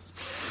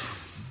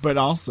 Yes. But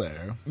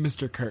also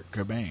Mr. Kurt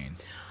Cobain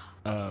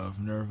of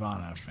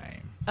Nirvana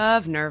fame.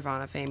 Of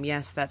Nirvana fame,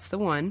 yes, that's the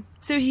one.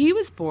 So he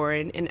was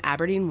born in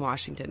Aberdeen,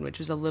 Washington, which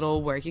was a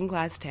little working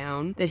class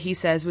town that he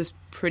says was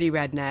pretty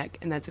redneck,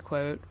 and that's a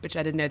quote, which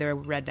I didn't know there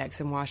were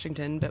rednecks in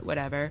Washington, but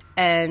whatever.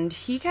 And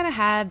he kind of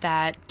had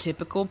that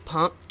typical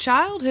punk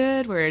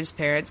childhood where his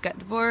parents got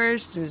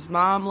divorced and his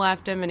mom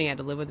left him and he had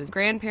to live with his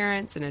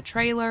grandparents in a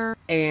trailer,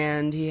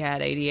 and he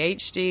had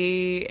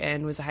ADHD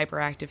and was a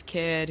hyperactive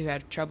kid who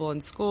had trouble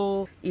in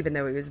school, even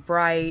though he was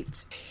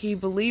bright. He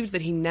believed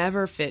that he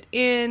never fit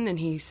in, and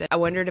he said, I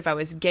wondered if I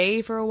was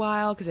gay for a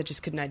while because I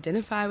just couldn't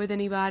identify with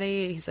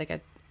anybody. He's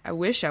like, I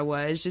wish I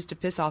was, just to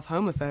piss off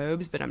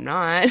homophobes, but I'm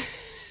not.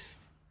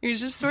 He was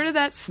just sort of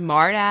that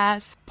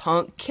smart-ass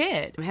punk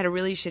kid. He had a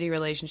really shitty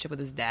relationship with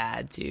his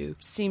dad, too.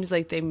 Seems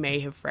like they may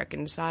have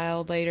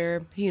reconciled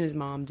later. He and his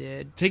mom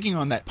did. Taking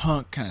on that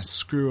punk kind of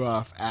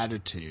screw-off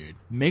attitude,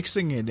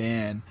 mixing it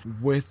in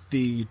with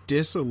the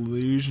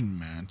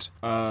disillusionment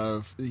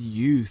of the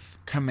youth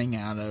coming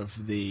out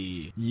of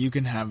the you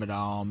can have it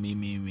all,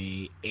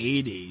 me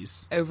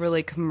 80s.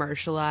 Overly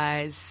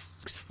commercialized,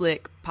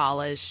 slick,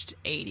 polished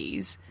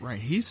 80s. Right,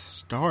 he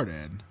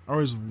started, or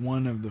was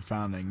one of the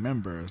founding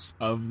members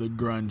of the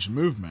grunge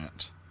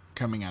movement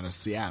coming out of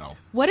Seattle.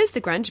 What is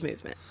the grunge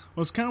movement?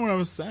 Well, it's kind of what I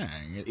was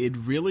saying. It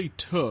really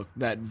took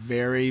that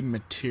very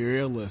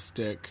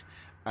materialistic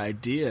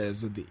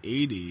ideas of the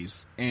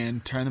 80s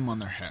and turned them on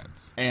their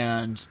heads.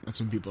 And that's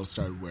when people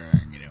started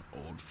wearing,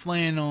 old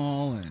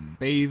flannel and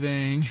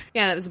bathing.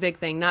 Yeah, that was a big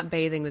thing. Not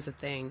bathing was a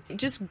thing.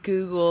 Just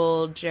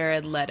Google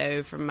Jared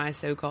Leto from My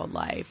So-Called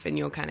Life and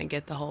you'll kind of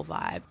get the whole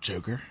vibe.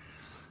 Joker?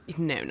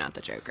 No, not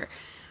the Joker.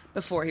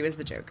 Before he was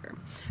the Joker.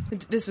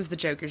 This was the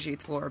Joker's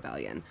Youthful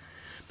Rebellion.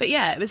 But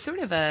yeah, it was sort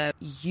of a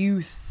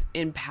youth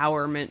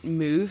empowerment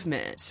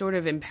movement, sort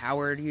of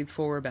empowered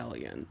youthful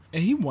rebellion.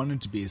 And he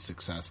wanted to be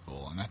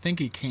successful, and I think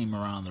he came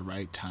around the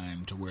right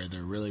time to where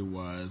there really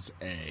was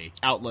a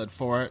outlet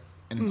for it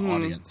and an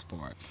audience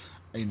for it.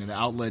 The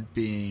outlet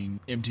being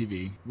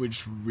MTV,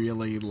 which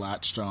really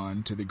latched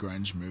on to the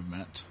grunge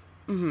movement.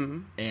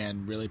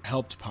 And really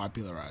helped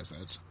popularize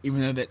it, even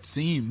though that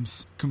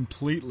seems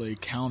completely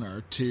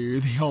counter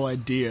to the whole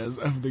ideas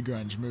of the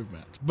grunge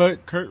movement.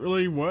 But Kurt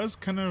really was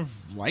kind of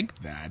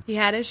like that. He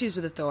had issues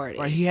with authority.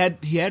 Right, he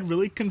had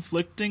really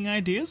conflicting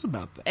ideas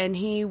about that. And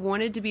he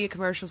wanted to be a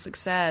commercial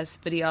success,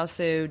 but he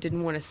also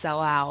didn't want to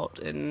sell out,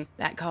 and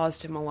that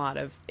caused him a lot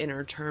of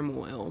inner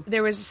turmoil.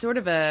 There was sort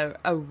of a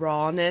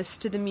rawness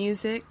to the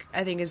music,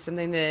 I think is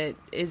something that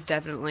is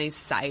definitely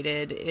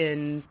cited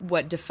in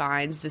what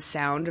defines the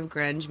sound of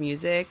grunge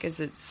music, is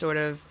it's sort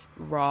of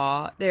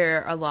raw.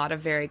 There are a lot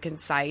of very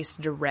concise,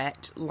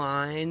 direct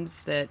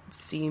lines that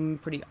seem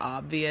pretty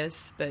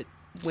obvious, but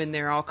when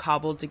they're all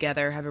cobbled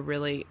together have a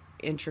really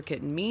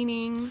intricate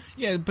meaning.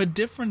 Yeah, but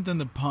different than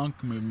the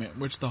punk movement,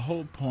 which the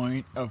whole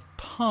point of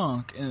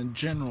punk in a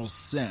general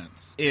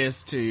sense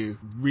is to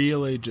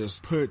really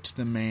just put to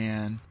the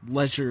man,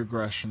 let your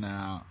aggression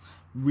out,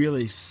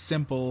 really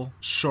simple,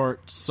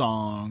 short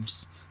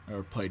songs that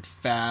were played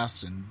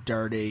fast and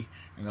dirty,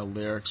 and the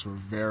lyrics were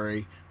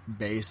very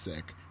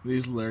basic.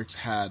 These lyrics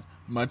had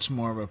much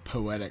more of a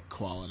poetic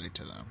quality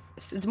to them.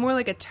 It's more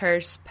like a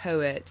terse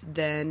poet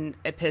than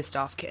a pissed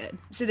off kid.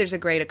 So there's a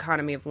great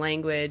economy of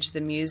language.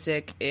 The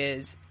music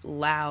is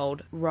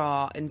loud,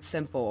 raw, and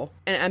simple.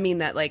 And I mean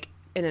that like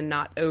in a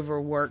not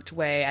overworked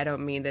way. I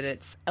don't mean that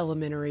it's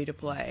elementary to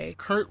play.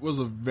 Kurt was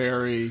a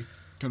very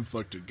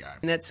conflicted guy.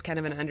 And that's kind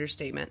of an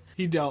understatement.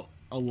 He dealt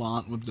a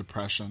lot with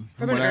depression.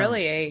 From an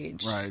early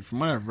age. Right. From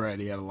what I've read,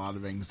 he had a lot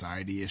of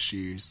anxiety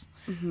issues.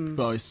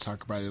 People always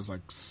talk about his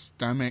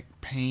stomach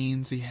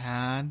pains he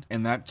had.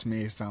 And that to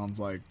me sounds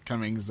like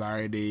kind of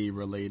anxiety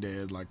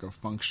related, like a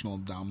functional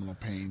abdominal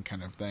pain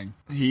kind of thing.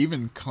 He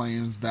even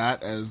claims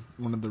that as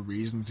one of the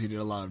reasons he did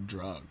a lot of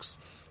drugs.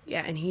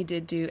 Yeah, and he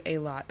did do a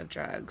lot of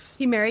drugs.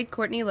 He married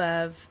Courtney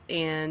Love,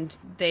 and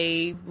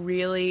they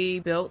really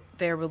built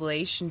their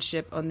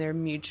relationship on their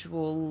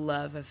mutual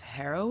love of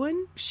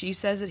heroin. She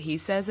says it, he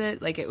says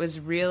it. Like, it was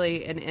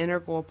really an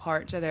integral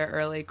part to their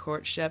early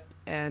courtship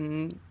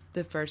and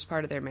the first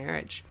part of their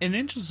marriage. And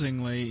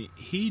interestingly,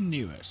 he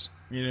knew it.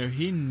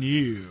 He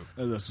knew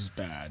that this was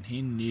bad.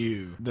 He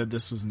knew that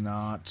this was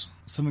not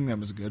something that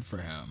was good for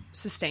him.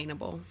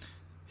 Sustainable.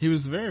 He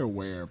was a very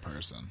aware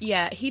person.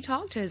 Yeah, he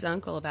talked to his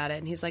uncle about it,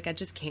 and he's like, I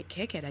just can't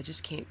kick it. I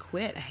just can't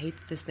quit. I hate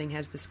that this thing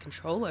has this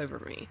control over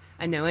me.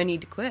 I know I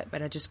need to quit,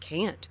 but I just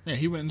can't. Yeah,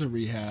 he went into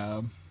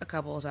rehab. A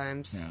couple of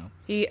times. Yeah.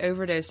 He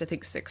overdosed, I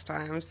think, 6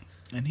 times.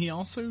 And he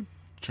also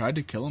tried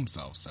to kill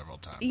himself several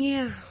times.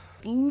 Yeah.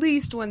 At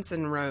least once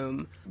in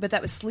Rome. But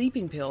that was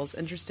sleeping pills,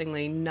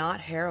 interestingly,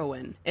 not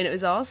heroin. And it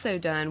was also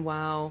done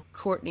while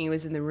Courtney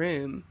was in the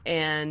room.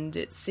 And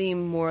it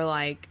seemed more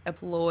like a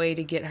ploy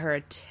to get her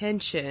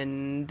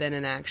attention than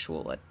an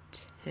actual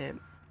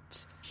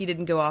attempt. He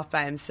didn't go off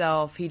by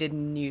himself. He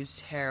didn't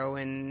use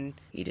heroin.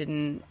 He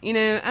didn't, I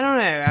don't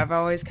know. I've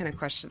always kind of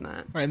questioned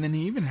that. Right, and then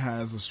he even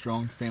has a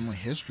strong family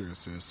history of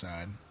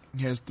suicide.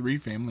 He has 3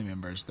 family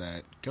members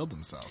that killed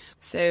themselves.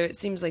 So it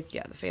seems like,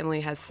 the family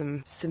has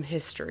some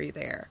history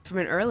there. From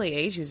an early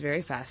age, he was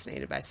very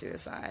fascinated by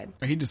suicide.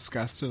 He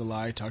discussed it a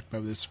lot. He talked about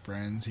it with his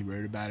friends. He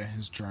wrote about it in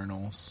his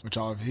journals,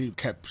 he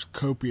kept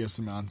copious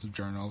amounts of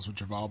journals,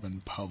 which have all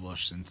been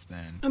published since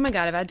then. Oh my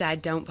God, if I die,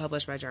 don't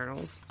publish my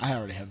journals. I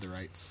already have the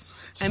rights.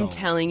 I'm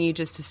telling you,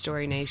 just to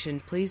Story Nation,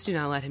 please do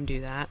not let him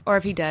do that. Or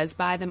if he does,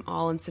 buy them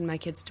all and send my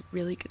kids to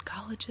really good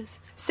colleges.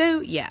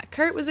 So yeah,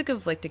 Kurt was a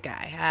conflicted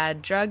guy.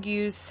 Had drug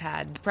use,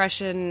 had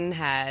depression,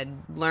 had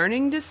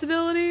learning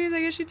disabilities,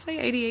 I guess you'd say,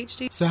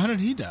 ADHD. So how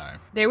did he die?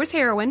 There was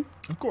heroin.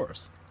 Of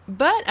course.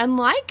 But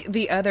unlike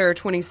the other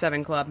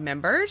 27 Club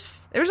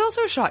members, there was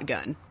also a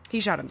shotgun. He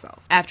shot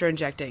himself after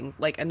injecting,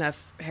 like,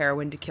 enough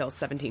heroin to kill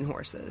 17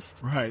 horses.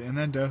 Right, and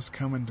that does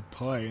come into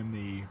play in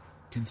the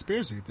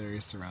conspiracy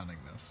theories surrounding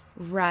this.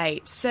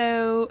 Right.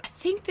 So I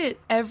think that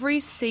every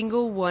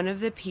single one of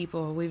the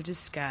people we've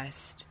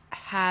discussed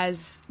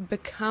has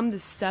become the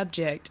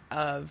subject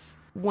of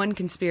one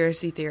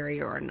conspiracy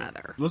theory or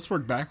another. Let's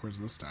work backwards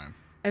this time.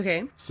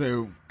 Okay.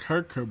 So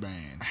Kurt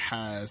Cobain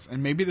has,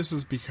 and maybe this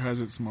is because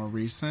it's more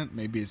recent,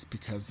 maybe it's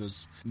because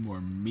there's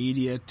more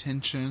media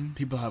attention,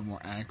 people have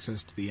more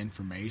access to the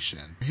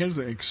information. He has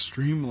an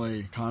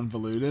extremely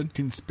convoluted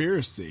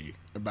conspiracy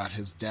about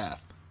his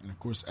death. And of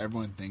course,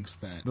 everyone thinks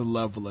that the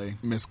lovely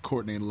Miss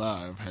Courtney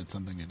Love had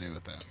something to do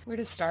with it. Where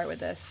to start with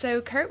this? So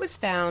Kurt was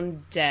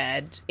found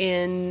dead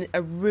in a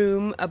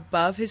room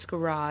above his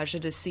garage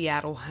at a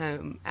Seattle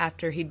home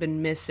after he'd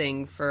been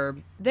missing for...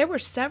 There were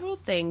several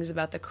things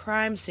about the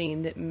crime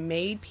scene that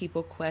made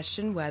people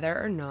question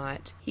whether or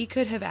not he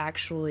could have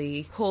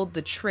actually pulled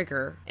the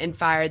trigger and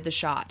fired the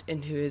shot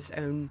into his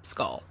own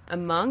skull.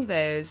 Among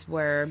those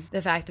were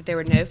the fact that there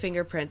were no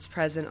fingerprints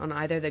present on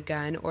either the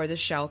gun or the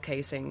shell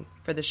casing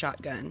for the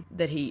shotgun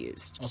that he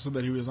used. Also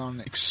that he was on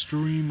an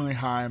extremely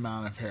high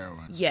amount of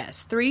heroin.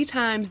 Yes, 3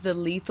 times the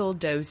lethal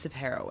dose of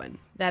heroin.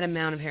 That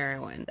amount of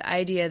heroin. The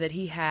idea that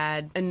he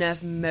had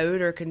enough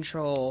motor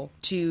control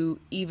to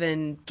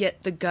even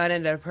get the gun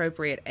at an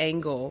appropriate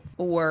angle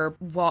or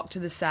walk to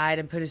the side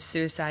and put a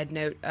suicide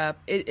note up.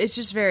 It's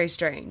just very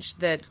strange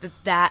that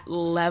that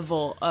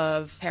level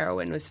of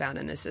heroin was found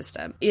in his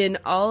system. In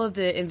all of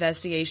the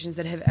investigations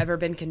that have ever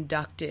been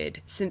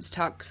conducted since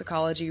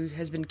toxicology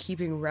has been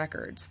keeping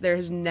records, there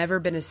has never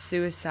been a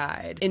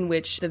suicide in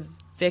which the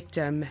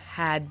victim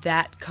had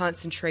that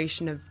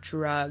concentration of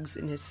drugs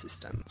in his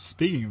system.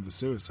 Speaking of the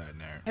suicide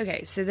note.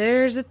 Okay, so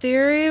there's a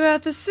theory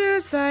about the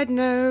suicide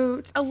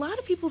note. A lot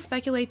of people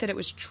speculate that it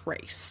was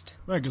traced.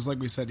 Right, because like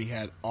we said, he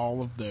had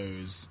all of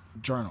those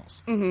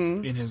journals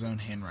in his own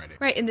handwriting.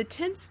 Right, and the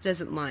tense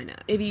doesn't line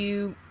up. If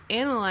you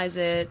analyze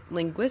it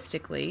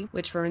linguistically,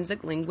 which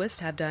forensic linguists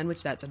have done,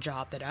 which that's a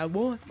job that I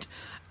want,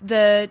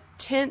 the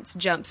tense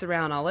jumps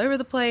around all over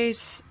the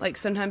place. Like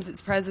sometimes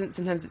it's present,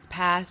 sometimes it's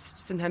past,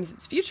 sometimes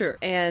it's future.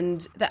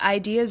 And the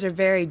ideas are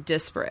very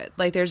disparate.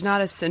 Like there's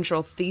not a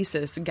central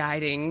thesis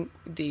guiding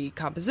the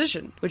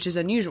composition, which is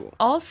unusual.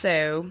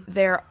 Also,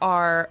 there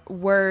are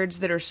words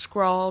that are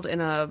scrawled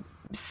in a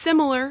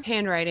similar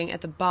handwriting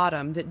at the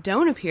bottom that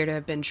don't appear to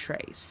have been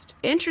traced.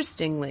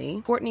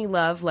 Interestingly, Courtney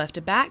Love left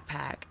a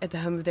backpack at the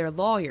home of their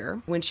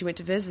lawyer when she went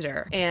to visit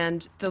her,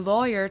 and the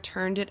lawyer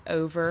turned it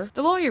over.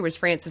 The lawyer was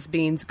Frances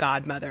Bean's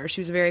godmother.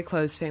 She was a very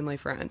close family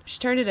friend. She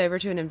turned it over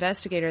to an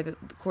investigator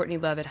that Courtney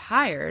Love had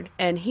hired,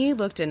 and he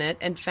looked in it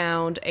and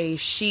found a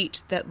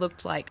sheet that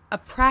looked like a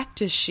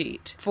practice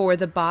sheet for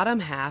the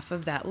bottom half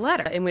of that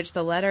letter, in which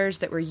the letters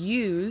that were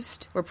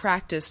used were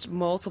practiced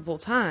multiple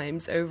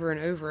times over and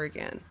over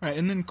again.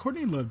 Right. And then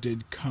Courtney Love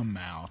did come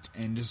out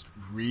and just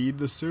read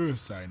the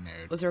suicide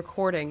note. It was a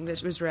recording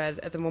that was read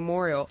at the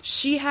memorial.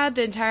 She had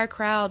the entire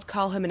crowd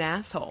call him an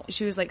asshole.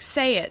 She was like,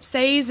 say it.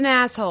 Say he's an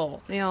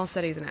asshole. They all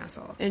said he's an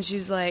asshole. And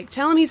she's like,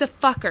 tell him he's a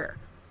fucker.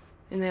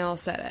 And they all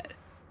said it.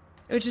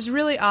 Which is a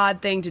really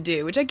odd thing to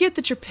do, which I get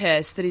that you're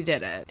pissed that he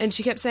did it. And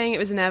she kept saying it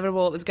was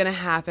inevitable, it was going to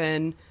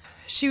happen.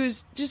 She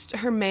was just,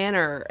 her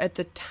manner at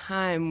the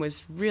time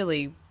was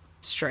really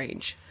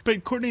strange.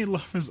 But Courtney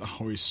Love is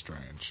always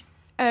strange.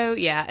 Oh,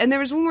 yeah. And there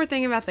was one more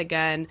thing about the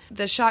gun.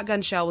 The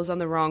shotgun shell was on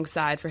the wrong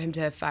side for him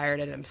to have fired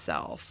it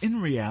himself. In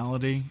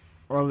reality,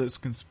 all of its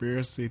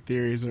conspiracy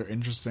theories are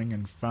interesting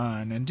and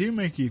fun and do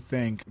make you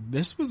think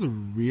this was a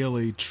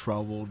really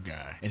troubled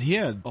guy. And he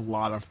had a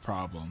lot of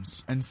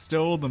problems. And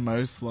still the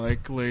most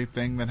likely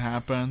thing that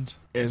happened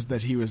is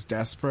that he was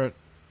desperate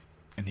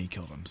and he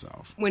killed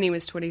himself. When he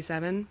was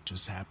 27?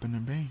 Just happened to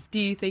be. Do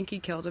you think he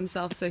killed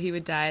himself so he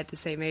would die at the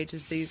same age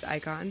as these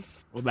icons?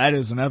 Well, that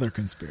is another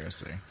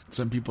conspiracy.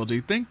 Some people do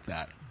think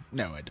that.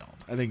 No, I don't.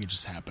 I think it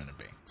just happened to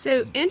be.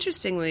 So,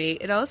 interestingly,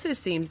 it also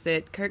seems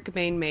that Kurt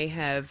Cobain may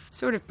have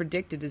sort of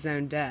predicted his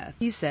own death.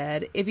 He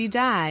said, if you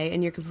die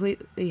and you're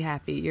completely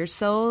happy, your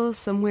soul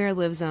somewhere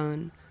lives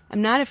on.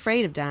 I'm not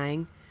afraid of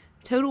dying.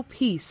 Total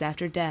peace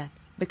after death.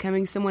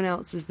 Becoming someone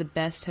else is the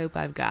best hope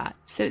I've got.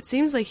 So it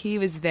seems like he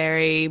was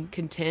very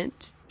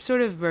content, sort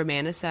of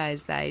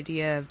romanticized the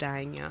idea of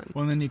dying young.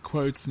 Well, then he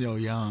quotes Neil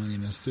Young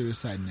in a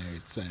suicide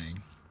note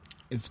saying,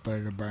 it's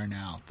better to burn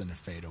out than to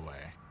fade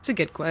away. It's a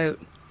good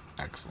quote.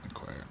 Excellent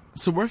quote.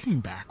 So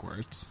working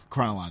backwards,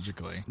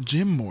 chronologically,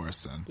 Jim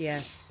Morrison.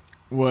 Yes.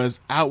 Was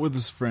out with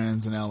his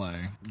friends in LA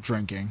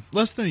drinking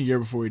less than a year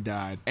before he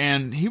died,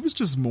 and he was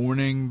just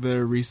mourning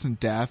the recent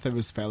death of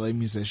his fellow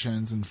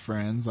musicians and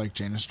friends like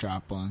Janis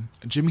Joplin.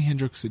 Jimi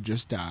Hendrix had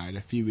just died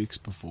a few weeks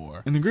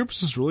before, and the group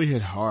just really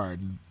hit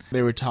hard.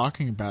 They were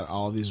talking about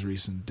all these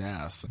recent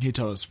deaths. He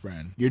told his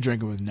friend, "You're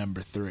drinking with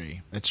number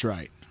 3. That's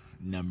right.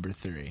 Number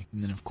 3.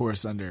 And then, of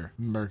course, under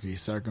murky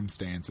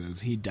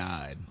circumstances, he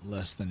died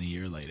less than a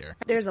year later.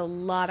 There's a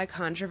lot of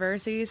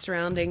controversy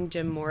surrounding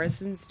Jim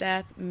Morrison's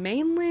death,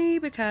 mainly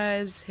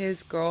because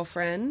his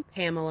girlfriend,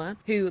 Pamela,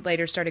 who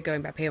later started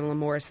going by Pamela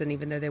Morrison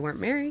even though they weren't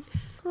married,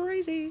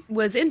 crazy,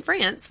 was in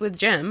France with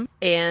Jim,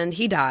 and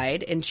he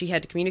died, and she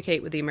had to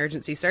communicate with the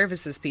emergency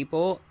services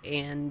people,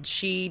 and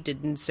she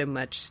didn't so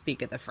much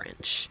speak of the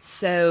French.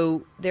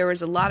 So there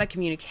was a lot of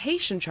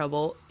communication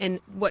trouble, and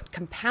what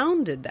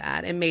compounded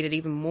that and made it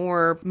even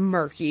more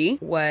murky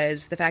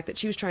was the fact that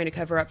she was trying to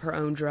cover up her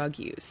own drug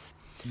use.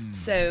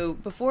 So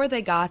before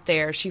they got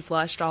there, she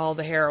flushed all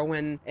the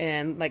heroin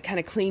and like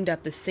kind of cleaned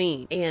up the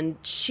scene. And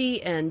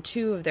she and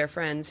two of their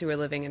friends who were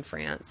living in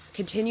France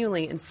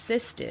continually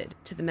insisted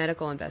to the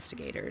medical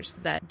investigators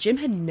that Jim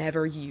had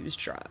never used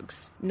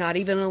drugs. Not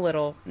even a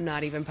little,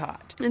 not even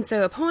pot. And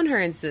so upon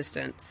her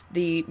insistence,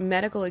 the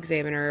medical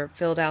examiner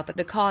filled out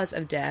the cause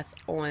of death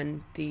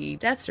on the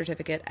death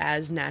certificate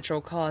as natural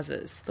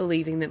causes,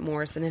 believing that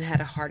Morrison had had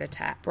a heart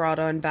attack brought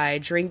on by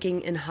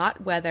drinking in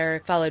hot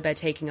weather followed by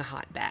taking a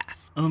hot bath.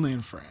 Only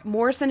in France.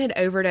 Morrison had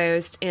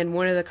overdosed, and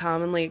one of the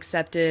commonly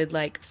accepted,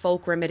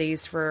 folk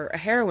remedies for a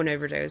heroin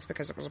overdose,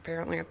 because it was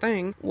apparently a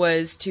thing,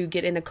 was to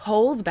get in a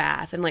cold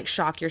bath and,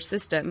 shock your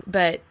system.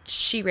 But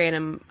she ran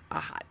him a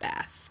hot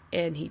bath,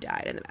 and he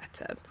died in the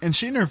bathtub. And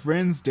she and her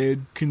friends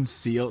did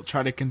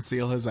try to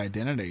conceal his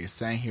identity,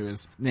 saying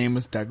his name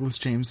was Douglas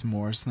James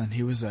Morrison, and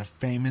he was a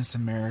famous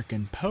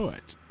American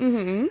poet.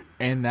 Mm-hmm.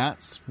 And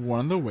that's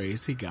one of the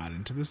ways he got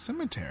into the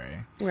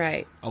cemetery.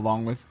 Right.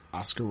 Along with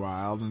Oscar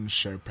Wilde and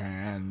Chopin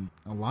and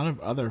a lot of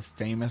other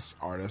famous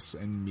artists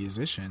and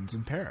musicians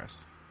in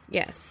Paris.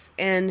 Yes,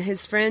 and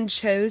his friend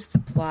chose the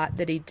plot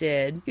that he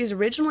did. He was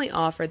originally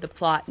offered the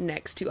plot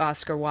next to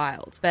Oscar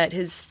Wilde, but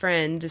his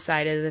friend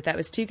decided that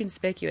was too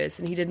conspicuous,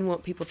 and he didn't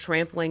want people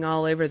trampling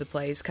all over the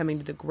place, coming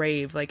to the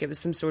grave like it was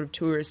some sort of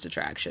tourist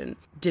attraction.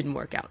 Didn't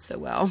work out so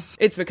well.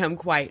 It's become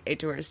quite a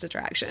tourist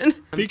attraction.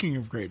 Speaking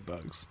of great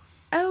books.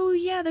 Oh,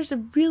 yeah, there's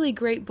a really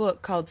great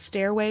book called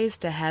Stairways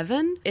to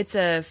Heaven. It's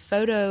a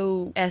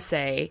photo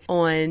essay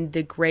on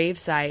the grave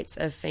sites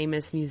of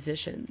famous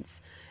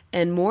musicians.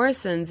 And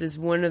Morrison's is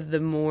one of the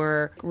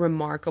more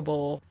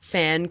remarkable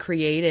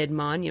fan-created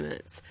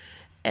monuments.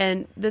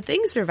 And the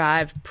thing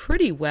survived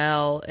pretty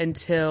well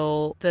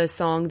until the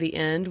song The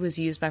End was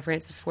used by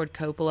Francis Ford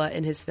Coppola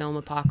in his film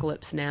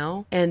Apocalypse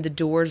Now. And the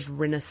Doors'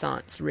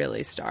 renaissance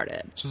really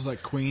started. Just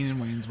like Queen in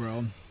Wayne's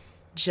World.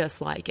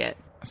 Just like it.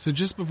 So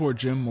just before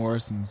Jim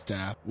Morrison's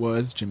death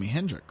was Jimi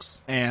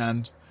Hendrix.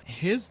 And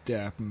his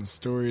death and the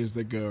stories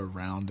that go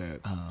around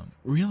it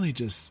really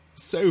just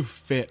so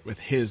fit with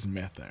his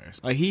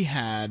mythos. He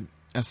had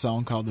a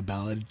song called The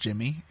Ballad of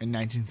Jimmy in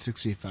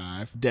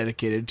 1965,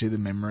 dedicated to the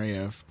memory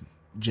of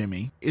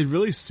Jimmy. It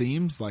really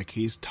seems like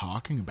he's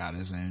talking about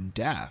his own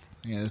death.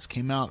 This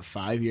came out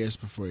 5 years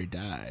before he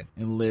died,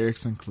 and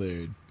lyrics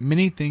include,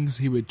 "Many things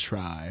he would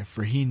try,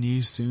 for he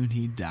knew soon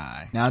he'd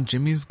die. Now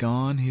Jimmy's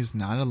gone, he's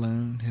not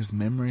alone, his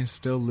memory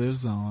still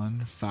lives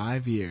on.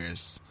 5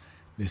 years.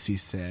 This he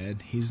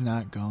said, he's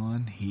not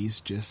gone,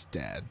 he's just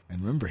dead."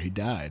 And remember, he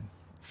died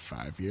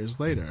 5 years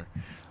later,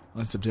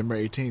 on September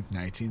 18th,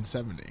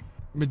 1970.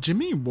 But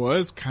Jimmy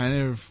was kind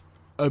of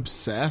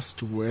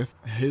obsessed with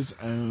his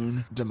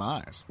own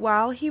demise.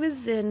 While he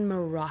was in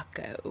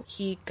Morocco,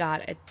 he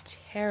got a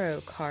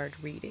tarot card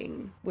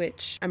reading,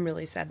 which I'm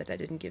really sad that I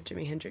didn't give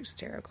Jimi Hendrix a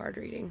tarot card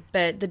reading.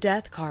 But the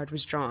death card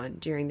was drawn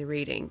during the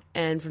reading,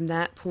 and from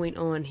that point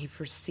on, he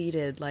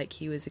proceeded like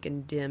he was a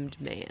condemned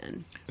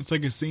man. It's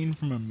like a scene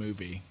from a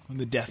movie when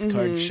the death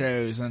card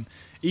shows, and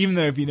even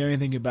though if you know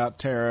anything about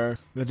tarot,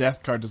 the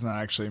death card does not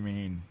actually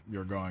mean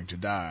you're going to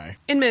die.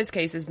 In most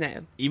cases,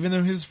 no. Even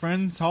though his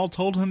friends all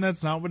told him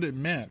that's not what it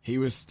meant, he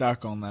was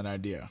stuck on that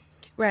idea.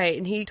 Right,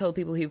 and he told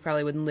people he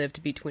probably wouldn't live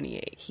to be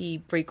 28.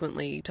 He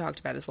frequently talked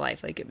about his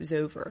life like it was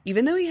over.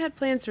 Even though he had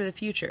plans for the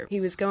future,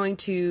 he was going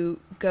to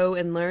go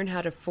and learn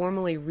how to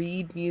formally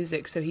read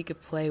music so he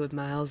could play with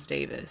Miles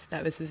Davis.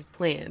 That was his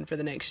plan for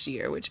the next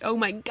year, which, oh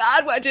my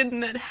God, why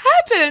didn't that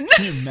happen?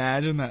 Can you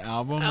imagine that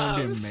album? That would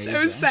be amazing.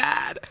 So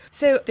sad.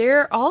 So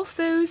there are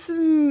also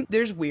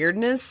there's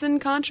weirdness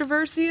and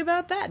controversy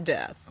about that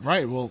death.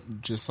 Right, well,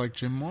 just like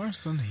Jim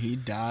Morrison, he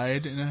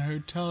died in a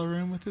hotel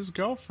room with his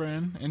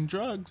girlfriend and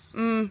drugs.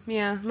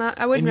 Yeah,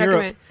 I wouldn't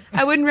recommend.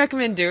 I wouldn't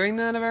recommend doing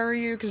that if I were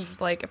you, because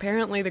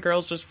apparently the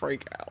girls just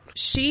freak out.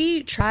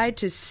 She tried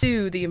to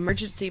sue the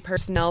emergency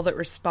personnel that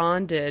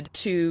responded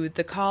to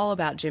the call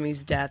about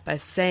Jimmy's death by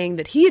saying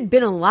that he had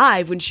been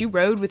alive when she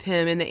rode with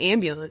him in the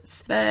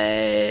ambulance.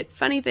 But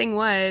funny thing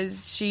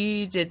was,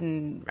 she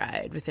didn't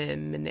ride with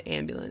him in the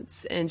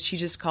ambulance, and she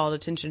just called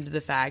attention to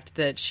the fact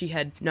that she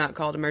had not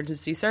called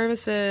emergency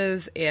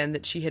services and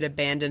that she had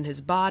abandoned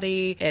his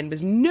body and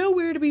was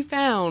nowhere to be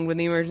found when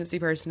the emergency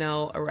personnel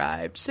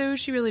arrived. So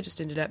she really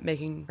just ended up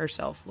making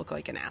herself look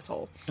like an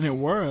asshole. And it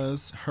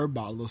was her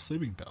bottle of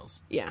sleeping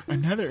pills. Yeah.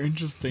 Another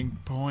interesting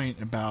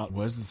point about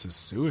was this a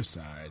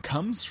suicide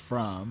comes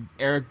from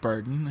Eric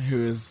Burden,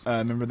 who is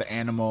a member of the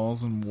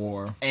Animals and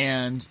War,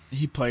 and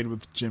he played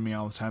with Jimmy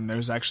all the time. They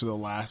was actually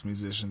the last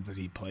musicians that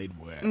he played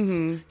with.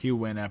 Mm-hmm. He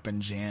went up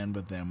and jammed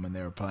with them when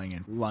they were playing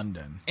in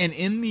London. And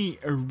in the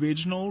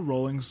original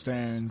Rolling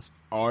Stones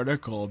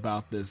article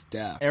about this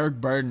death. Eric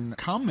Burden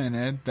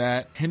commented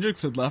that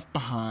Hendrix had left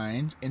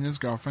behind in his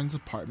girlfriend's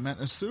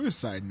apartment a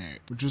suicide note,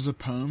 which was a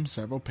poem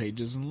several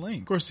pages in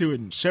length. Of course, he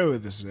wouldn't show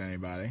this to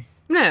anybody.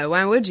 No,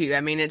 why would you?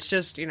 I mean, it's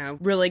just,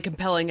 really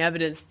compelling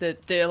evidence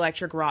that the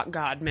electric rock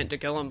god meant to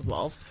kill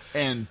himself.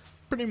 And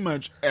pretty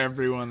much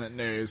everyone that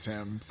knows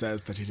him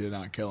says that he did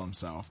not kill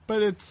himself,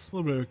 but it's a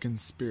little bit of a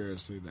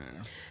conspiracy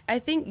there. I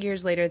think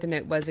years later the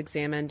note was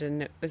examined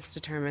and it was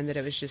determined that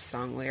it was just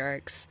song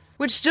lyrics.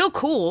 Which, still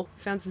cool.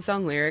 Found some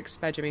song lyrics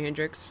by Jimi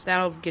Hendrix.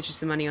 That'll get you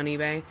some money on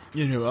eBay.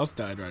 You know who else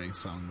died writing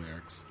song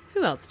lyrics?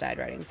 Who else died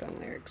writing song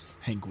lyrics?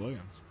 Hank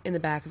Williams. In the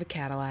back of a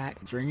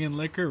Cadillac. Drinking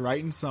liquor,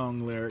 writing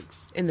song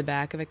lyrics. In the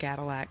back of a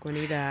Cadillac when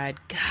he died.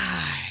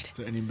 God. Is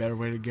there any better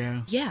way to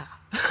go? Yeah.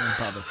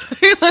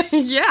 Probably.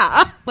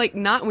 Yeah. Like,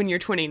 not when you're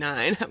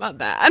 29. How about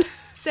that?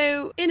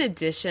 So, in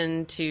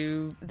addition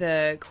to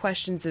the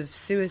questions of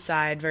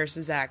suicide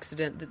versus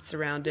accident that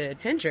surrounded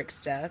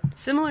Hendrix's death,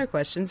 similar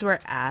questions were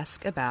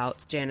asked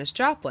about Janis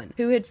Joplin,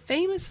 who had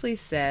famously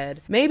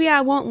said, "Maybe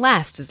I won't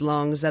last as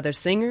long as other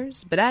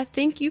singers, but I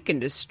think you can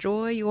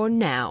destroy your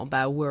now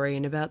by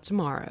worrying about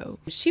tomorrow."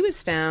 She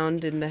was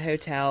found in the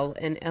hotel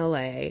in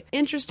LA.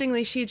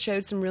 Interestingly, she had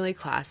showed some really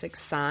classic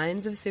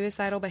signs of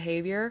suicidal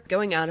behavior,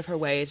 going out of her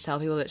way to tell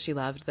people that she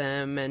loved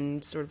them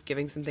and sort of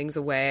giving some things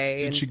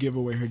away. Did she give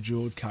away her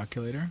jeweled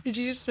calculator? Did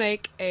you just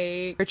make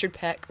a Richard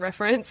Peck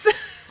reference?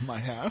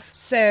 Might have.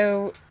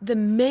 So the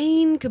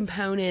main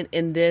component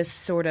in this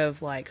sort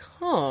of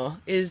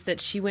is that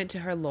she went to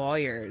her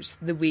lawyers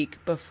the week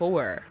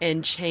before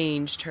and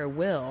changed her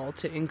will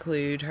to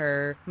include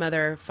her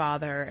mother,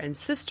 father, and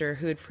sister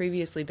who had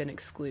previously been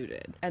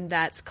excluded. And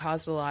that's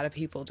caused a lot of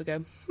people to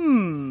go,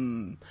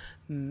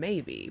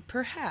 maybe,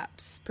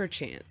 perhaps,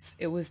 perchance,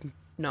 it was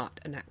not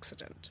an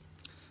accident.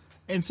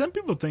 And some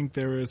people think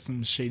there is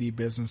some shady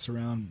business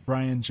around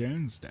Brian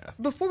Jones' death.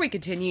 Before we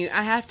continue,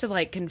 I have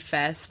to,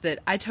 confess that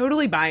I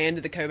totally buy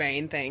into the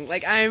Cobain thing.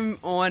 I'm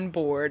on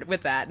board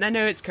with that, and I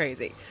know it's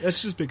crazy.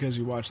 That's just because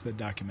you watched the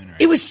documentary.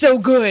 It was so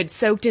good,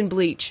 soaked in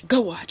bleach. Go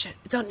watch it.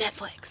 It's on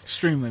Netflix.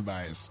 Extremely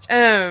biased.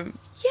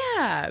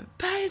 Yeah,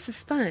 bias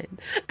is fun.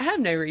 I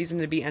have no reason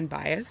to be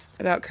unbiased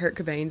about Kurt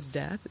Cobain's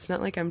death. It's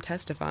not like I'm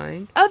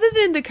testifying. Other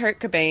than the Kurt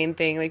Cobain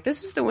thing,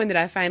 this is the one that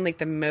I find,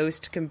 the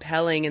most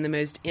compelling and the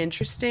most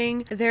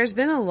interesting. There's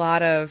been a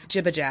lot of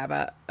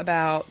jibba-jabba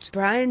about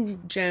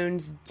Brian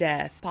Jones'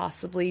 death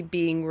possibly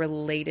being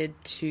related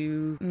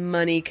to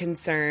money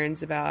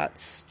concerns about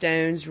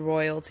Stones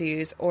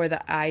royalties or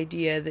the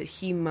idea that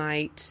he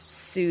might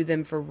sue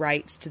them for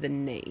rights to the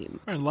name.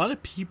 A lot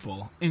of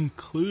people,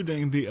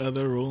 including the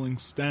other Rolling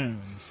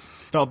Stones,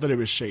 felt that it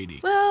was shady.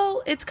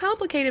 Well, it's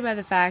complicated by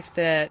the fact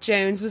that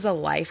Jones was a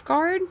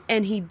lifeguard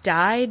and he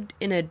died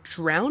in a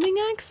drowning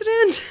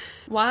accident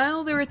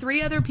while there were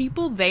 3 other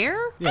people there.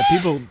 Yeah,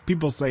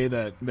 people say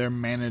that their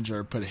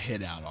manager put a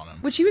hit out on him.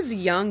 Which he was a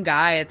young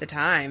guy at the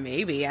time,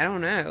 maybe. I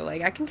don't know.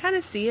 I can kind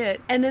of see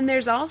it. And then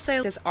there's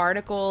also this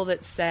article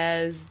that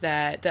says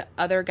that the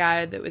other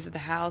guy that was at the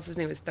house, his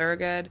name was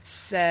Thurgood,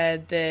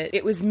 said that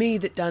it was me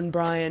that done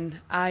Brian.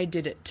 I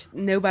did it.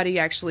 Nobody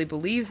actually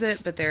believes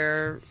it, but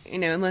they're,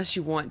 unless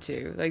you want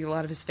to, a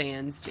lot of his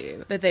fans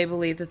do. But they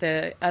believe that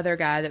the other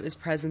guy that was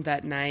present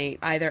that night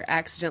either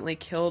accidentally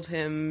killed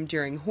him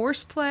during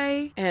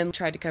horseplay and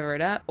tried to cover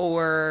it up,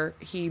 or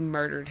he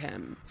murdered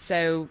him.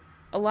 So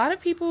a lot of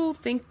people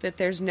think that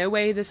there's no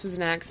way this was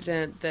an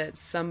accident, that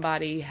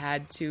somebody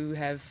had to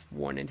have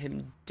wanted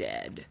him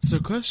dead. So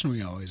a question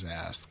we always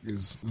ask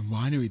is,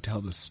 why do we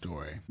tell this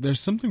story? There's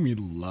something we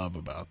love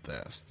about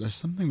this. There's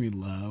something we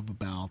love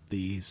about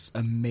these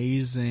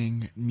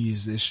amazing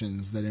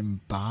musicians that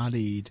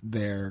embodied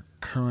their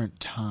current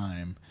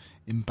time,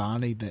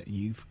 embodied that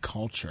youth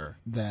culture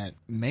that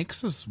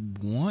makes us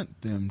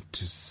want them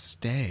to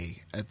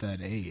stay at that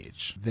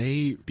age.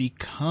 They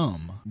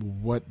become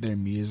what their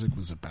music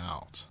was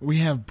about. We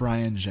have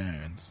Brian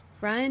Jones.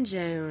 Brian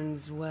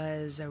Jones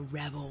was a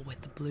rebel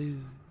with the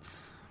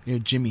blues. We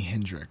have Jimi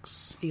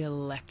Hendrix, the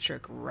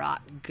electric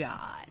rock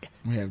god.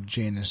 We have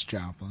Janis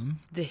Joplin,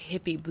 the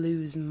hippie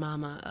blues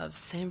mama of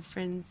San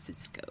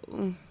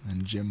Francisco.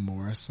 And Jim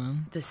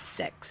Morrison, the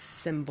sex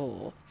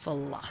symbol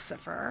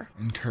philosopher.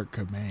 And Kurt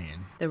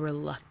Cobain, the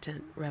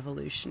reluctant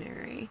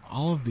revolutionary.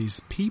 All of these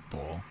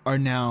people are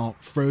now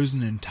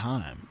frozen in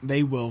time.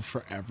 They will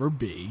forever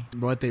be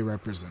what they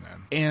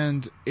represented.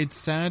 And it's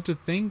sad to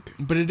think,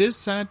 but it is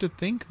sad to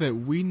think that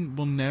we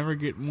will never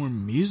get more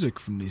music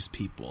from these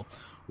people.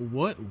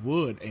 What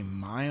would a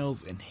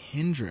Miles and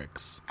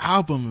Hendrix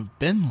album have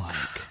been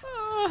like?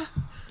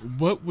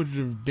 What would it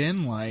have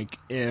been like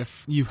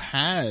if you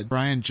had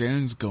Brian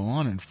Jones go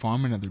on and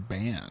form another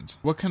band?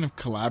 What kind of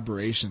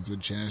collaborations would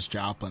Janis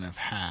Joplin have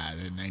had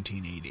in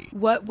 1980?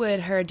 What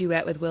would her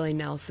duet with Willie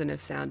Nelson have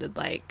sounded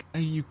like?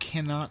 You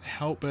cannot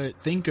help but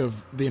think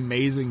of the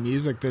amazing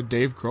music that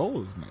Dave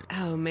Grohl has made.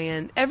 Oh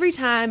man, every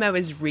time I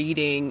was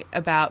reading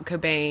about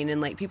Cobain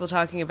and people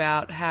talking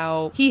about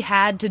how he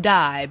had to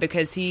die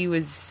because he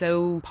was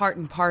so part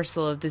and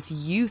parcel of this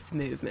youth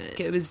movement.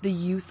 It was the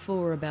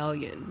youthful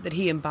rebellion that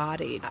he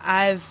embodied.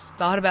 I've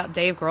thought about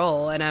Dave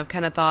Grohl, and I've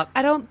kind of thought,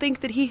 I don't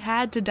think that he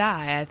had to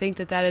die. I think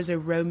that that is a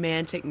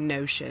romantic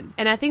notion.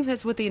 And I think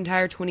that's what the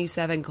entire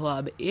 27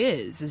 Club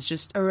is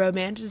just a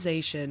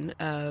romanticization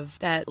of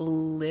that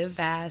live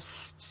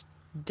fast,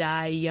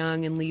 die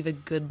young, and leave a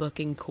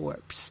good-looking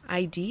corpse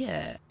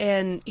idea.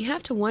 And you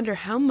have to wonder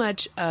how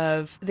much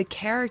of the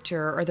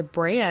character or the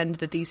brand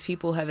that these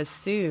people have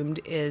assumed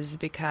is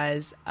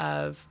because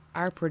of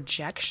our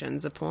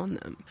projections upon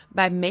them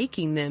by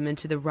making them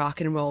into the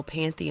rock and roll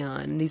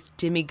pantheon, these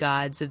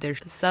demigods of their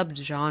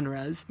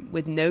subgenres,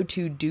 with no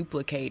two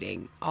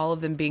duplicating, all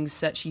of them being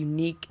such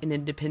unique and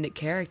independent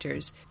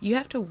characters. You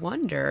have to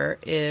wonder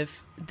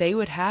if they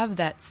would have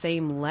that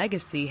same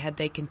legacy had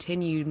they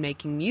continued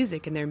making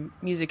music and their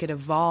music had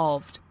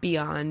evolved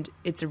beyond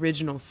its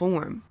original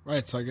form.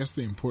 Right, so I guess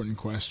the important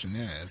question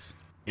is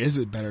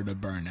it better to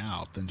burn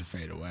out than to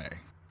fade away?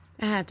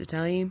 I have to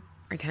tell you,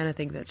 I kind of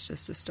think that's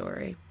just a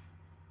story.